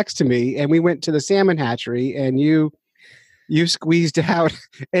explain sex to me. And we went to the salmon hatchery, and you you squeezed out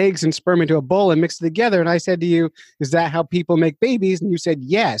eggs and sperm into a bowl and mixed it together. And I said to you, is that how people make babies? And you said,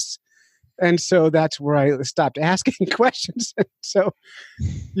 yes. And so that's where I stopped asking questions. So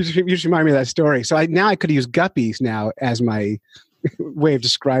you just remind me of that story. So now I could use guppies now as my way of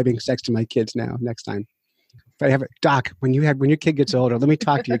describing sex to my kids now, next time. If I have Doc, when your kid gets older, let me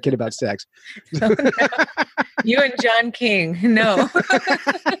talk to your kid about sex. Oh, no. You and John King. No.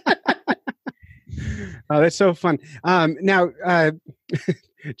 Oh, that's so fun. Now,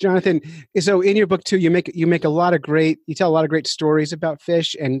 Jonathan, so in your book too, you tell a lot of great stories about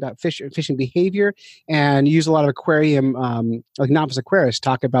fish and about fishing behavior, and you use a lot of aquarium, like novice aquarists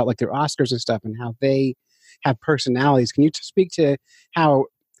talk about like their Oscars and stuff and how they have personalities. Can you speak to how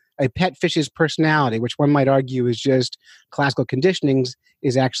a pet fish's personality, which one might argue is just classical conditionings,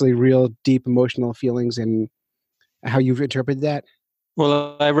 is actually real deep emotional feelings, and how you've interpreted that?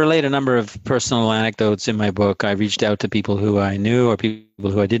 Well, I relate a number of personal anecdotes in my book. I reached out to people who I knew or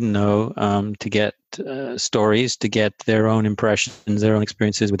people who I didn't know to get stories, to get their own impressions, their own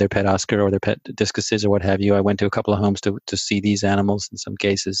experiences with their pet Oscar or their pet discuses or what have you. I went to a couple of homes to see these animals in some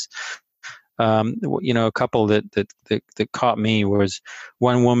cases. A couple that caught me was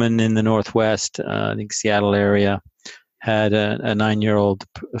one woman in the Northwest, I think Seattle area, had a 9-year-old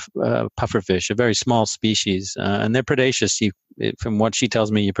pufferfish, a very small species, and they're predaceous. From what she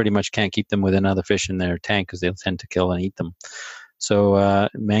tells me, you pretty much can't keep them with another fish in their tank because they'll tend to kill and eat them. So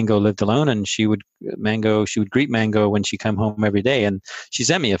Mango lived alone, and she would greet Mango when she came home every day, and she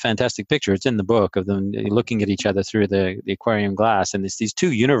sent me a fantastic picture. It's in the book of them looking at each other through the aquarium glass, and it's these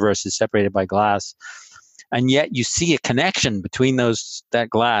two universes separated by glass. And yet you see a connection between that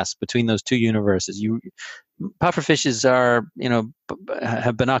glass, between those two universes. Pufferfishes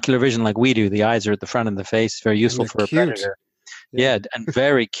have binocular vision like we do. The eyes are at the front of the face, very useful for a predator. Yeah, and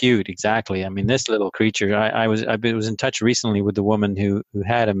very cute. Exactly. I mean, this little creature. I was in touch recently with the woman who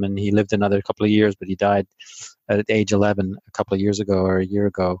had him, and he lived another couple of years, but he died at age 11 a couple of years ago or a year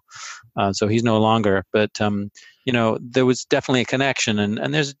ago. So he's no longer. But there was definitely a connection,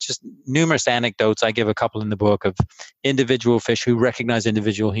 and there's just numerous anecdotes. I give a couple in the book of individual fish who recognize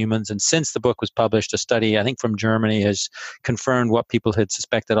individual humans. And since the book was published, a study, I think from Germany, has confirmed what people had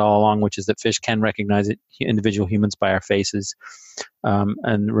suspected all along, which is that fish can recognize individual humans by our faces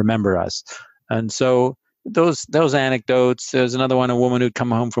and remember us. And so those anecdotes. There's another one, a woman who'd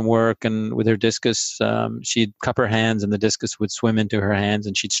come home from work and with her discus, she'd cup her hands and the discus would swim into her hands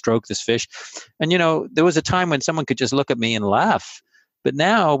and she'd stroke this fish. And, there was a time when someone could just look at me and laugh. But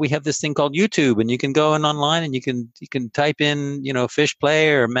now we have this thing called YouTube, and you can go online and you can type in, fish play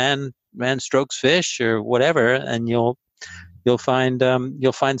or man strokes fish or whatever, and you'll find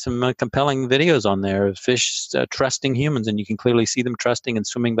some compelling videos on there of fish trusting humans, and you can clearly see them trusting and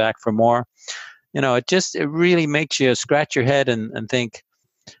swimming back for more. It really makes you scratch your head and think,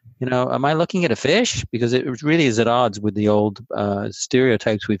 am I looking at a fish? Because it really is at odds with the old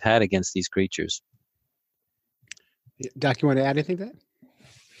stereotypes we've had against these creatures. Doc, you want to add anything to that?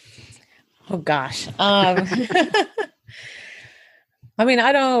 Oh gosh. I mean,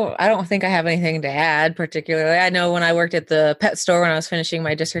 I don't think I have anything to add particularly. I know when I worked at the pet store when I was finishing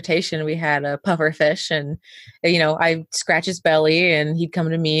my dissertation, we had a pufferfish, and I scratch his belly and he'd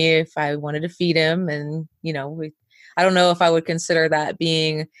come to me if I wanted to feed him. And I don't know if I would consider that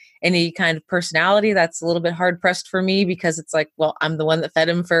being any kind of personality. That's a little bit hard pressed for me, because it's like, well, I'm the one that fed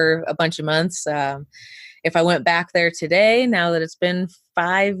him for a bunch of months. If I went back there today, now that it's been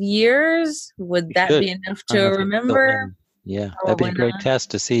 5 years, would that be enough to remember? Yeah, that'd be a great test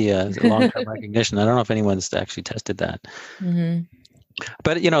to see long-term recognition. I don't know if anyone's actually tested that. Mm-hmm.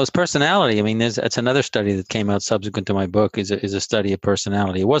 But his personality. I mean, it's another study that came out subsequent to my book is a study of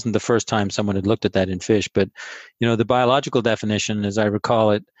personality. It wasn't the first time someone had looked at that in fish, but the biological definition, as I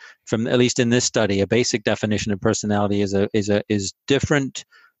recall it, from at least in this study, a basic definition of personality is different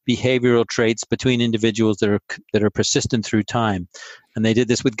behavioral traits between individuals that are persistent through time. And they did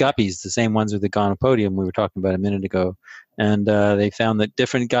this with guppies, the same ones with the gonopodium we were talking about a minute ago. And they found that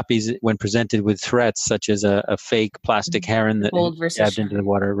different guppies, when presented with threats, such as a fake plastic heron that jabbed into the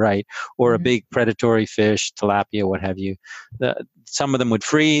water, right, or a big predatory fish, tilapia, what have you, some of them would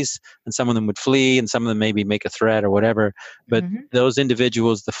freeze, and some of them would flee, and some of them maybe make a threat or whatever. But those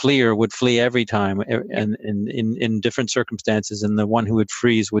individuals, the fleer would flee every time, and in different circumstances, and the one who would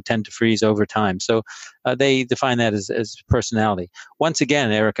freeze would tend to freeze over time. So they define that as personality. Once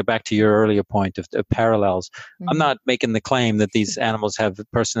again, Erica, back to your earlier point of parallels, I'm not making the claim that these animals have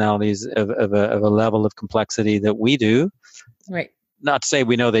personalities of a level of complexity that we do. Right. Not to say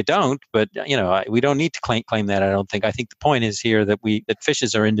we know they don't, but we don't need to claim that. I don't think. I think the point is here that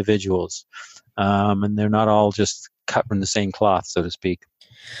fishes are individuals, and they're not all just cut from the same cloth, so to speak.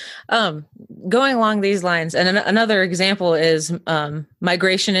 Going along these lines, and another example is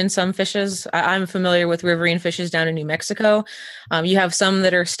migration in some fishes. I'm familiar with riverine fishes down in New Mexico. You have some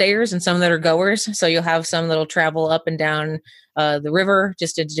that are stayers and some that are goers. So you'll have some that'll travel up and down the river,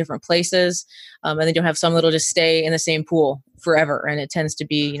 just into different places. And then you'll have some that'll just stay in the same pool forever. And it tends to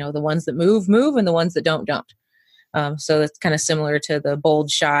be, the ones that move, and the ones that don't. So that's kind of similar to the bold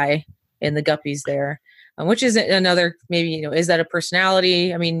shy in the guppies there. Which is another, maybe, is that a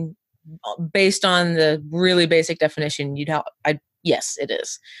personality? I mean, based on the really basic definition, yes, it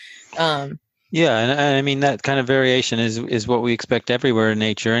is. Yeah, and I mean, that kind of variation is what we expect everywhere in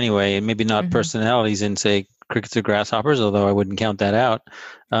nature anyway, and maybe not personalities in, say, crickets or grasshoppers, although I wouldn't count that out.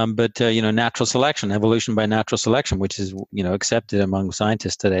 But natural selection, evolution by natural selection, which is accepted among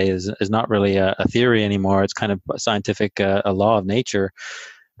scientists today, is not really a theory anymore. It's kind of a scientific a law of nature.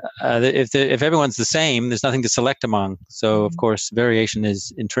 If everyone's the same, there's nothing to select among. So, of course, variation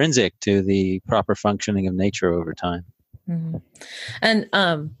is intrinsic to the proper functioning of nature over time. Mm-hmm.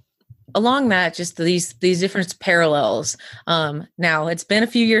 And along that, just these different parallels. Now, it's been a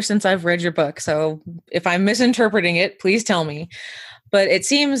few years since I've read your book, so if I'm misinterpreting it, please tell me. But it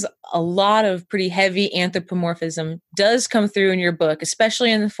seems a lot of pretty heavy anthropomorphism does come through in your book,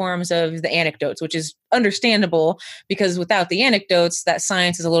 especially in the forms of the anecdotes, which is understandable because without the anecdotes, that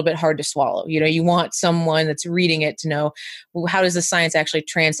science is a little bit hard to swallow. You want someone that's reading it to know, well, how does the science actually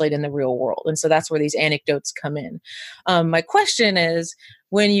translate in the real world? And so that's where these anecdotes come in. My question is,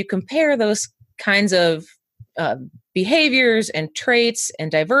 when you compare those kinds of behaviors and traits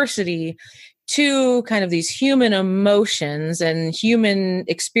and diversity to kind of these human emotions and human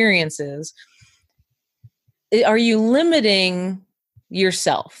experiences, are you limiting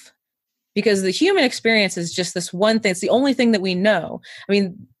yourself? Because the human experience is just this one thing. It's the only thing that we know. I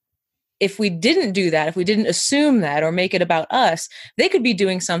mean, if we didn't do that, if we didn't assume that or make it about us, they could be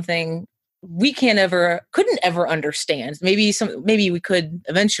doing something we couldn't ever understand. Maybe we could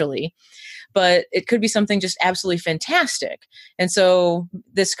eventually, but it could be something just absolutely fantastic. And so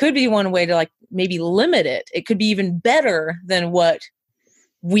this could be one way to maybe limit it. It could be even better than what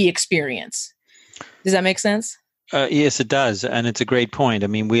we experience. Does that make sense? Yes, it does. And it's a great point. I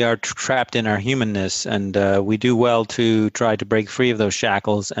mean, we are trapped in our humanness, and we do well to try to break free of those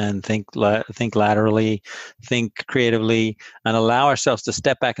shackles and think laterally, think creatively, and allow ourselves to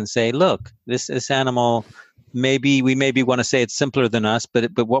step back and say, look, this animal, we maybe want to say it's simpler than us, but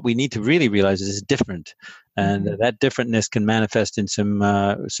what we need to really realize is it's different. And that differentness can manifest in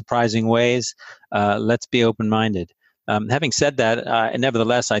some surprising ways. Let's be open-minded. Having said that,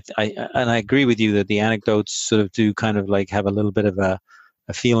 nevertheless, I agree with you that the anecdotes sort of do kind of have a little bit of a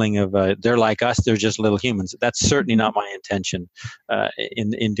feeling of they're like us, they're just little humans. That's certainly not my intention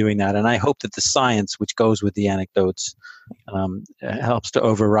in doing that. And I hope that the science which goes with the anecdotes helps to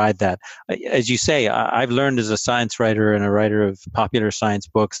override that. As you say, I've learned as a science writer and a writer of popular science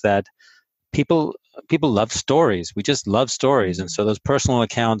books that people love stories. We just love stories. And so those personal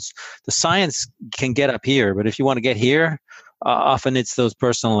accounts, the science can get up here, but if you want to get here, often it's those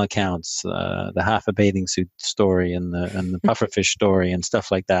personal accounts, the half a bathing suit story and the pufferfish story and stuff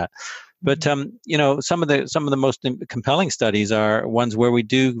like that. But some of the most compelling studies are ones where we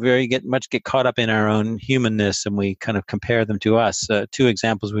do get caught up in our own humanness, and we kind of compare them to us. Two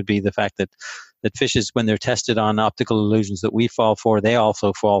examples would be the fact that fishes, when they're tested on optical illusions that we fall for, they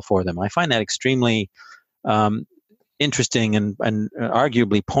also fall for them. I find that extremely interesting and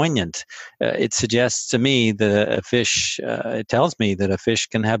arguably poignant. It suggests to me that a fish, it tells me that a fish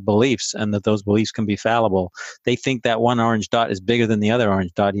can have beliefs and that those beliefs can be fallible. They think that one orange dot is bigger than the other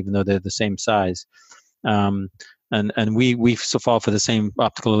orange dot, even though they're the same size. And we fall for the same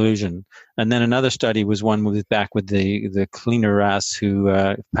optical illusion. And then another study was one with the cleaner wrasse who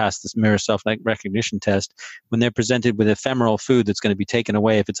passed this mirror self-recognition test. When they're presented with ephemeral food that's going to be taken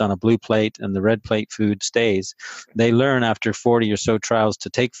away if it's on a blue plate and the red plate food stays, they learn after 40 or so trials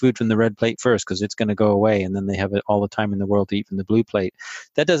to take food from the red plate first because it's going to go away, and then they have it all the time in the world to eat from the blue plate.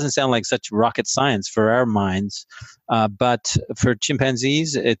 That doesn't sound like such rocket science for our minds, but for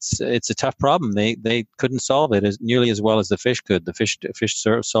chimpanzees, it's a tough problem. They couldn't solve it nearly as well as the fish could. The fish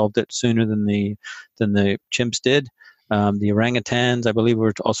solved it sooner than the chimps did. The orangutans, I believe,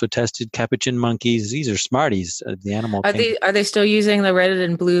 were also tested. Capuchin monkeys. These are smarties. The animal. Are they still using the red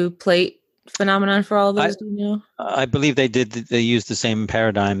and blue plate phenomenon for all of those? Do you know? I believe they did. They used the same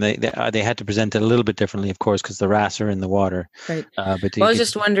paradigm. They had to present it a little bit differently, of course, because the wrasse are in the water. Right. But Well, I was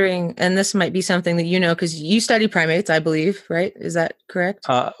just wondering, and this might be something that you know, because you study primates, I believe, right? Is that correct?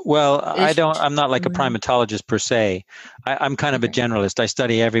 Well, Fish, I'm not like a primatologist per se. I'm kind of a generalist. I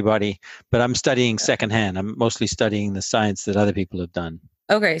study everybody, but I'm studying secondhand. I'm mostly studying the science that other people have done.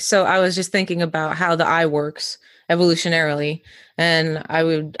 Okay, so I was just thinking about how the eye works evolutionarily, and I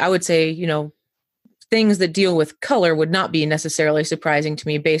would say, things that deal with color would not be necessarily surprising to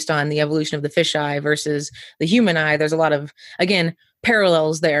me based on the evolution of the fish eye versus the human eye. There's a lot of, again,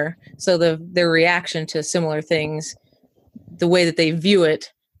 parallels there. So their reaction to similar things, the way that they view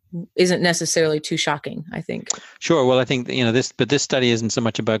it, isn't necessarily too shocking, I think. Sure. Well, I think this study isn't so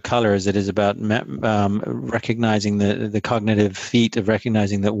much about color as it is about recognizing the cognitive feat of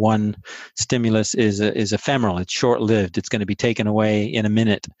recognizing that one stimulus is ephemeral. It's short-lived. It's going to be taken away in a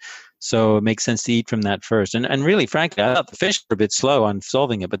minute. So it makes sense to eat from that first. And really, frankly, I thought the fish were a bit slow on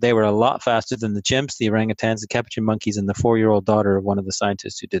solving it, but they were a lot faster than the chimps, the orangutans, the capuchin monkeys, and the 4-year-old daughter of one of the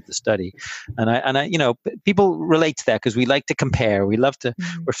scientists who did the study. And I people relate to that because we like to compare. We love to.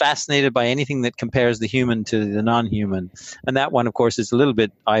 We're fascinated by anything that compares the human to the non-human. And that one, of course, is a little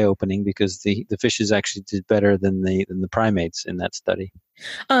bit eye-opening because the fishes actually did better than the primates in that study.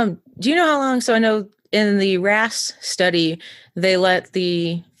 Do you know how long? So I know in the wrasse study, they let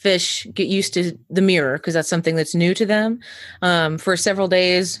the fish get used to the mirror because that's something that's new to them for several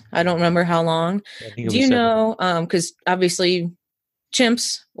days. I don't remember how long. Do you know? Because obviously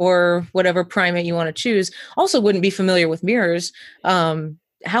chimps or whatever primate you want to choose also wouldn't be familiar with mirrors.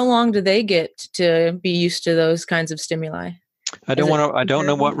 How long do they get to be used to those kinds of stimuli? I don't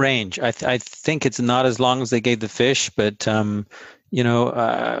know what range. I think it's not as long as they gave the fish, but why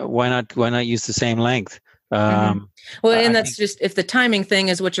not use the same length? Well, and that's just if the timing thing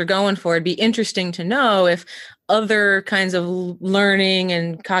is what you're going for, it'd be interesting to know if other kinds of learning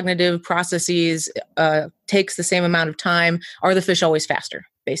and cognitive processes takes the same amount of time. Are the fish always faster,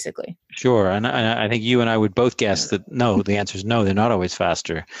 basically? Sure. And I think you and I would both guess that no, the answer is no, they're not always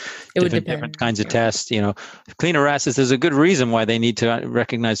faster. It would depend. Different kinds of tests, cleaner wrasses, there's a good reason why they need to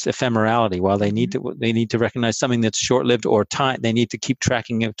recognize ephemerality, while they need to recognize something that's short-lived or time. They need to keep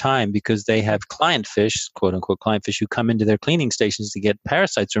tracking of time because they have client fish, quote unquote client fish, who come into their cleaning stations to get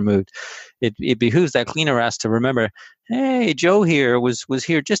parasites removed. It behooves that cleaner wrasse to remember, hey, Joe here was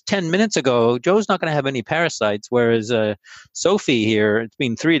here just 10 minutes ago. Joe's not going to have any parasites, whereas Sophie here, it's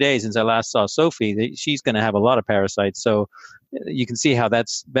been 3 days since I last saw Sophie. She's going to have a lot of parasites. So you can see how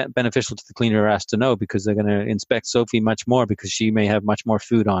that's beneficial to the cleaner wrasse to know, because they're going to inspect Sophie much more because she may have much more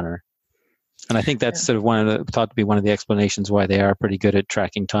food on her. And I think that's sort of thought to be one of the explanations why they are pretty good at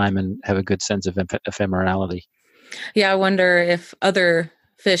tracking time and have a good sense of ephemerality. Yeah, I wonder if other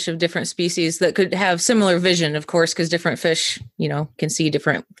fish of different species that could have similar vision, of course, because different fish, can see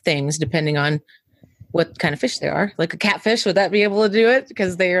different things depending on what kind of fish they are. Like a catfish, would that be able to do it?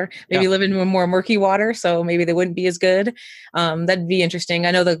 Because they're maybe live in more murky water, so maybe they wouldn't be as good. That'd be interesting.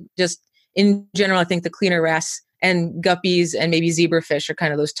 I know that just in general, I think the cleaner wrasse and guppies and maybe zebrafish are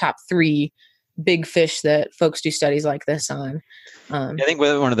kind of those top 3 big fish that folks do studies like this on. I think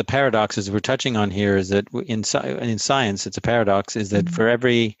one of the paradoxes we're touching on here is that in science, it's a paradox, is that for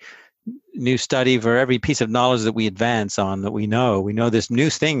every new study, for every piece of knowledge that we advance on, that we know this new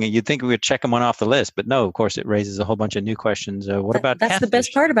thing, and you'd think we would check them one off the list, but no, of course, it raises a whole bunch of new questions. What about that's catfish? The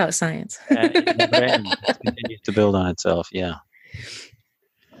best part about science. It never ends. It continues to build on itself. Yeah.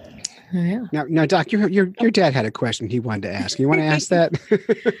 Yeah. Now, Doc, your dad had a question he wanted to ask. You want to ask that?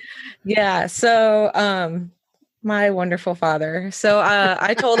 Yeah. So, my wonderful father. So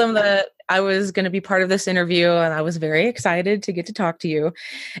I told him that I was going to be part of this interview, and I was very excited to get to talk to you.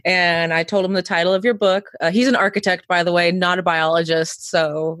 And I told him the title of your book. He's an architect, by the way, not a biologist.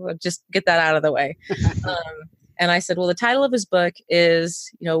 So just get that out of the way. And I said, well, the title of his book is,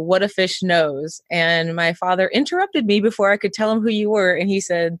 What a Fish Knows. And my father interrupted me before I could tell him who you were. And he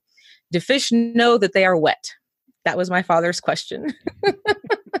said, do fish know that they are wet? That was my father's question.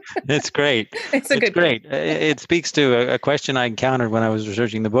 It's great. It's great. It speaks to a question I encountered when I was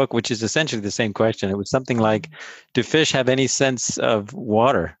researching the book, which is essentially the same question. It was something like, do fish have any sense of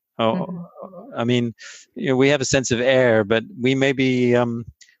water? I mean, we have a sense of air, but we may be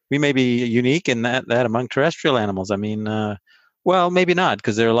unique in that among terrestrial animals. I mean, well, maybe not,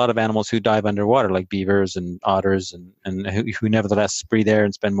 because there are a lot of animals who dive underwater, like beavers and otters, and who nevertheless breathe air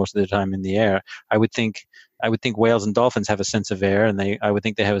and spend most of their time in the air. I would think whales and dolphins have a sense of air, and I would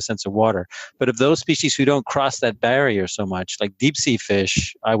think they have a sense of water. But of those species who don't cross that barrier so much, like deep sea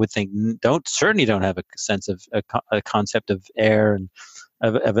fish, I would think certainly don't have a sense of a concept of air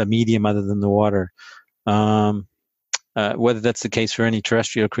of a medium other than the water. Whether that's the case for any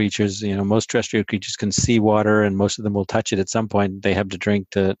terrestrial creatures, most terrestrial creatures can see water, and most of them will touch it at some point. They have to drink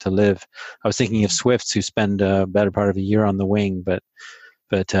to live. I was thinking of swifts who spend a better part of a year on the wing, but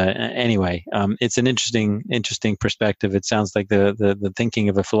anyway, it's an interesting perspective. It sounds like the thinking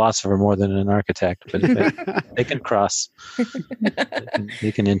of a philosopher more than an architect, but they can cross.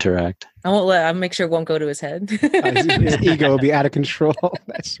 They can interact. I'll make sure it won't go to his head. His ego will be out of control.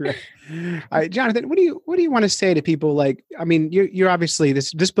 That's right. All right, Jonathan, what do you want to say to people? Like, I mean, you're obviously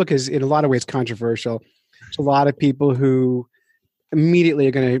this book is in a lot of ways controversial. There's a lot of people who immediately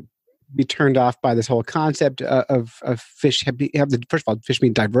are going to be turned off by this whole concept of fish first of all, fish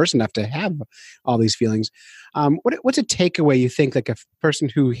being diverse enough to have all these feelings. What's a takeaway you think, like a person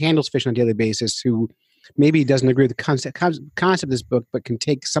who handles fish on a daily basis, who maybe doesn't agree with the concept of this book, but can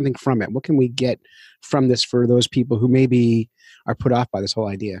take something from it? What can we get from this for those people who maybe are put off by this whole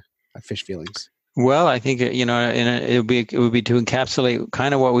idea of fish feelings? Well, I think it would be to encapsulate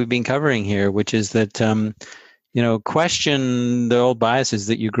kind of what we've been covering here, which is that question the old biases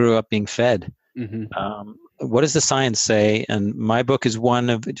that you grew up being fed. Mm-hmm. What does the science say? And my book is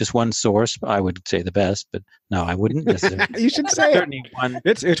just one source. I would say the best, but no, I wouldn't necessarily. You should say certainly it. One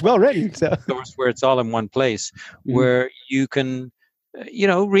it's well written. So source where it's all in one place, where you can,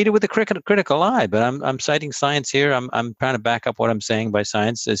 read it with a critical eye. But I'm citing science here. I'm trying to back up what I'm saying by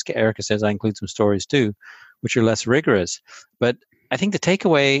science. As Erica says, I include some stories too, which are less rigorous. But I think the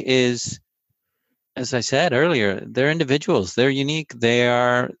takeaway is, as I said earlier, they're individuals. They're unique. They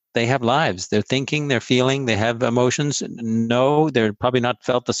have lives. They're thinking, they're feeling, they have emotions. No, they're probably not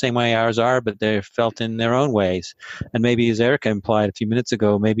felt the same way ours are, but they're felt in their own ways. And maybe, as Erica implied a few minutes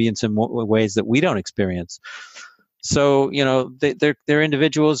ago, maybe in some ways that we don't experience. So, they're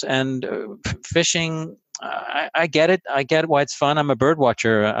individuals, and fishing, I get it. I get why it's fun. I'm a bird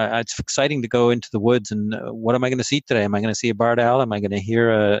watcher. It's exciting to go into the woods, and what am I going to see today? Am I going to see a barred owl? Am I going to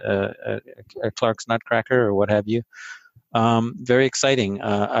hear a Clark's nutcracker or what have you? Very exciting.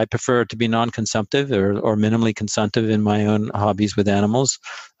 I prefer to be non-consumptive or minimally consumptive in my own hobbies with animals,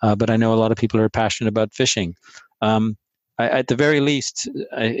 but I know a lot of people are passionate about fishing. At the very least,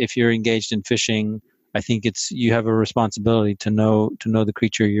 if you're engaged in fishing, I think you have a responsibility to know the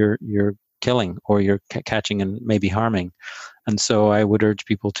creature you're killing or you're catching and maybe harming. And so I would urge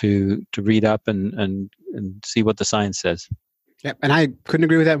people to read up and see what the science says. Yep, and I couldn't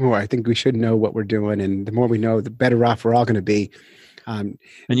agree with that more. I think we should know what we're doing, and the more we know, the better off we're all going to be. And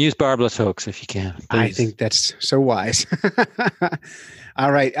use barbless hooks if you can. Please. I think that's so wise.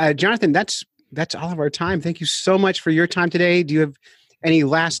 All right, Jonathan, that's all of our time. Thank you so much for your time today. Do you have any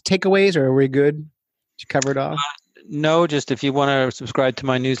last takeaways, or are we good? Did you cover it all? No, just if you want to subscribe to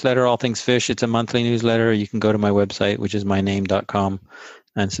my newsletter, All Things Fish, it's a monthly newsletter. You can go to my website, which is myname.com,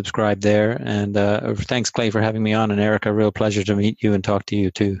 and subscribe there. And thanks, Clay, for having me on. And Erica, real pleasure to meet you and talk to you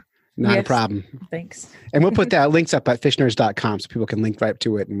too. Not a problem. Thanks. And we'll put that links up at fishnerds.com so people can link right up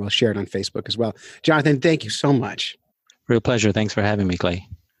to it, and we'll share it on Facebook as well. Jonathan, thank you so much. Real pleasure. Thanks for having me, Clay.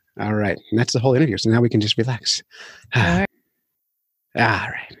 All right. And that's the whole interview. So now we can just relax. All right. All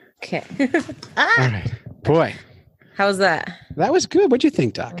right. Okay. All right. Boy. How's that? That was good. What'd you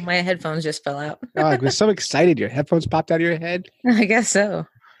think, Doc? Well, my headphones just fell out. Oh, I was so excited. Your headphones popped out of your head. I guess so.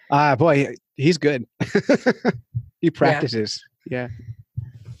 Boy, he's good. He practices. Yeah.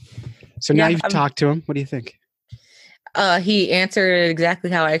 So now you've talked to him. What do you think? He answered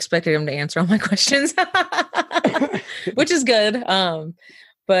exactly how I expected him to answer all my questions, which is good.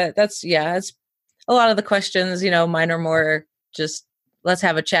 But it's a lot of the questions, mine are more just, let's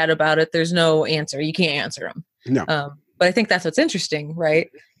have a chat about it. There's no answer. You can't answer them. No. But I think that's what's interesting,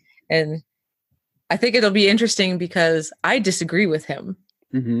 right? And I think it'll be interesting because I disagree with him.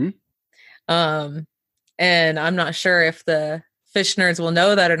 Mm-hmm. And I'm not sure if the fish nerds will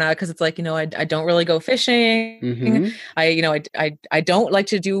know that or not, because it's like, I don't really go fishing. Mm-hmm. I don't like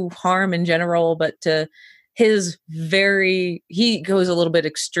to do harm in general, but he goes a little bit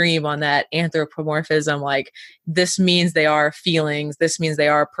extreme on that anthropomorphism. Like, this means they are feelings. This means they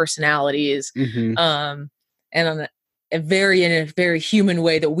are personalities. Mm-hmm. And on in a very human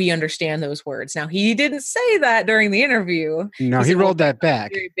way that we understand those words. Now, he didn't say that during the interview. No, he rolled that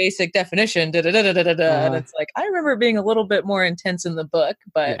back. Very basic definition. And it's like, I remember it being a little bit more intense in the book,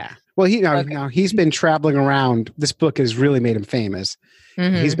 but yeah. Well, he's been traveling around. This book has really made him famous.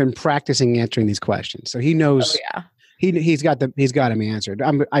 Mm-hmm. He's been practicing answering these questions, so he knows. Oh, yeah. He's got him answered.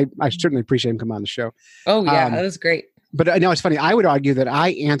 I certainly appreciate him coming on the show. Oh yeah, that was great. But I know it's funny. I would argue that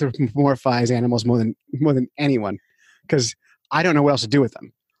I anthropomorphize animals more than anyone, because I don't know what else to do with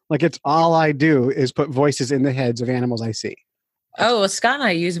them. Like, it's all I do is put voices in the heads of animals I see. Oh, well, Scott and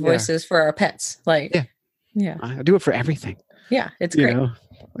I use voices for our pets. Like, yeah. I do it for everything. Yeah, it's great.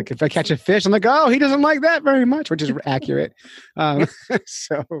 Like if I catch a fish, I'm like, oh, he doesn't like that very much, which is accurate.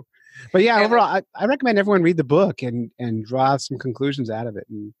 So, but yeah, overall, I recommend everyone read the book and draw some conclusions out of it.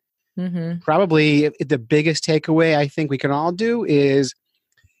 And probably the biggest takeaway I think we can all do is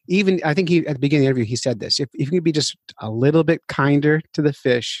I think at the beginning of the interview, he said this, if you can be just a little bit kinder to the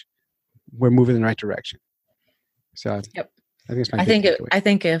fish, we're moving in the right direction. So I think it's my big takeaway. I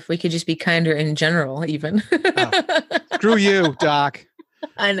think if we could just be kinder in general, even. Screw you, Doc.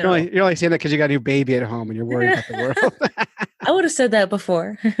 I know. You're only saying that because you got a new baby at home and you're worried about the world. I would have said that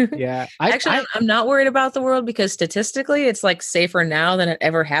before. Yeah. I'm not worried about the world because statistically it's like safer now than it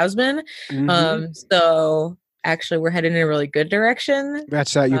ever has been. So actually we're headed in a really good direction.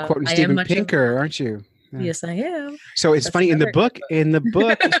 That's you're quoting Steven Pinker, aren't you? Yeah. Yes, I am. So it's funny in the book,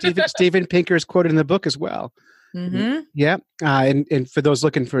 Steven Pinker is quoted in the book as well. Yeah. And for those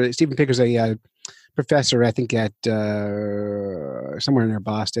looking for Steven Pinker's a professor, I think at somewhere near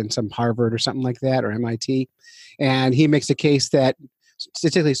Boston, some Harvard or something like that, or MIT. And he makes the case that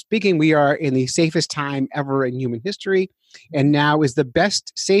statistically speaking, we are in the safest time ever in human history. And now is the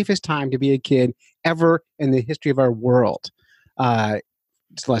best, safest time to be a kid ever in the history of our world.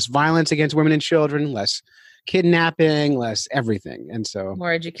 It's less violence against women and children, less kidnapping, less everything. And so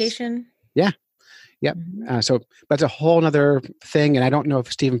more education. Yeah. Yep. So that's a whole nother thing. And I don't know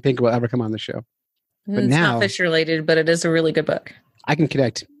if Steven Pinker will ever come on the show. But it's now, not fish related, but it is a really good book. I can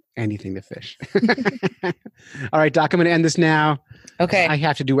connect anything to fish. All right, Doc, I'm going to end this now. Okay. I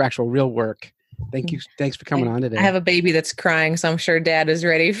have to do actual real work. Thank you. Thanks for coming on today. I have a baby that's crying, so I'm sure Dad is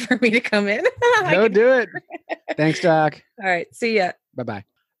ready for me to come in. Go do it. Thanks, Doc. All right. See ya. Bye-bye.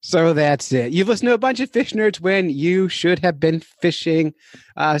 So that's it. You've listened to a bunch of fish nerds when you should have been fishing.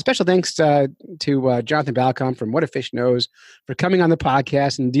 Special thanks to Jonathan Balcombe from What a Fish Knows for coming on the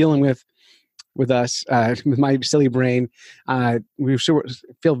podcast and dealing with us, with my silly brain. We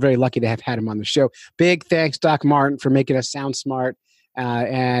feel very lucky to have had him on the show. Big thanks, Doc Martin, for making us sound smart.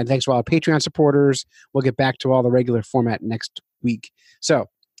 And thanks to all our Patreon supporters. We'll get back to all the regular format next week. So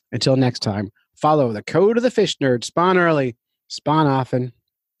until next time, follow the code of the fish nerd. Spawn early, spawn often.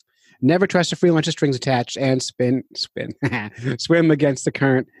 Never trust a free lunch with strings attached, and swim against the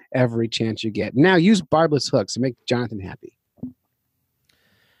current every chance you get. Now use barbless hooks to make Jonathan happy.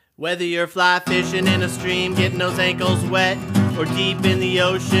 Whether you're fly fishing in a stream, getting those ankles wet, or deep in the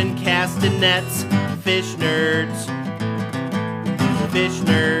ocean, casting nets, fish nerds. Fish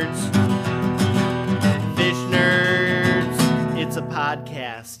nerds. Fish nerds. It's a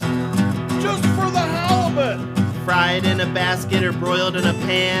podcast. Just for the halibut. Fry it in a basket or broiled in a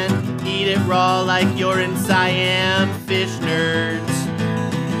pan. Eat it raw like you're in Siam. Fish nerds.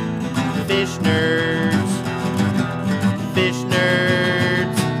 Fish nerds. Fish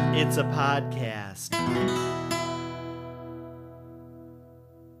nerds. It's a podcast.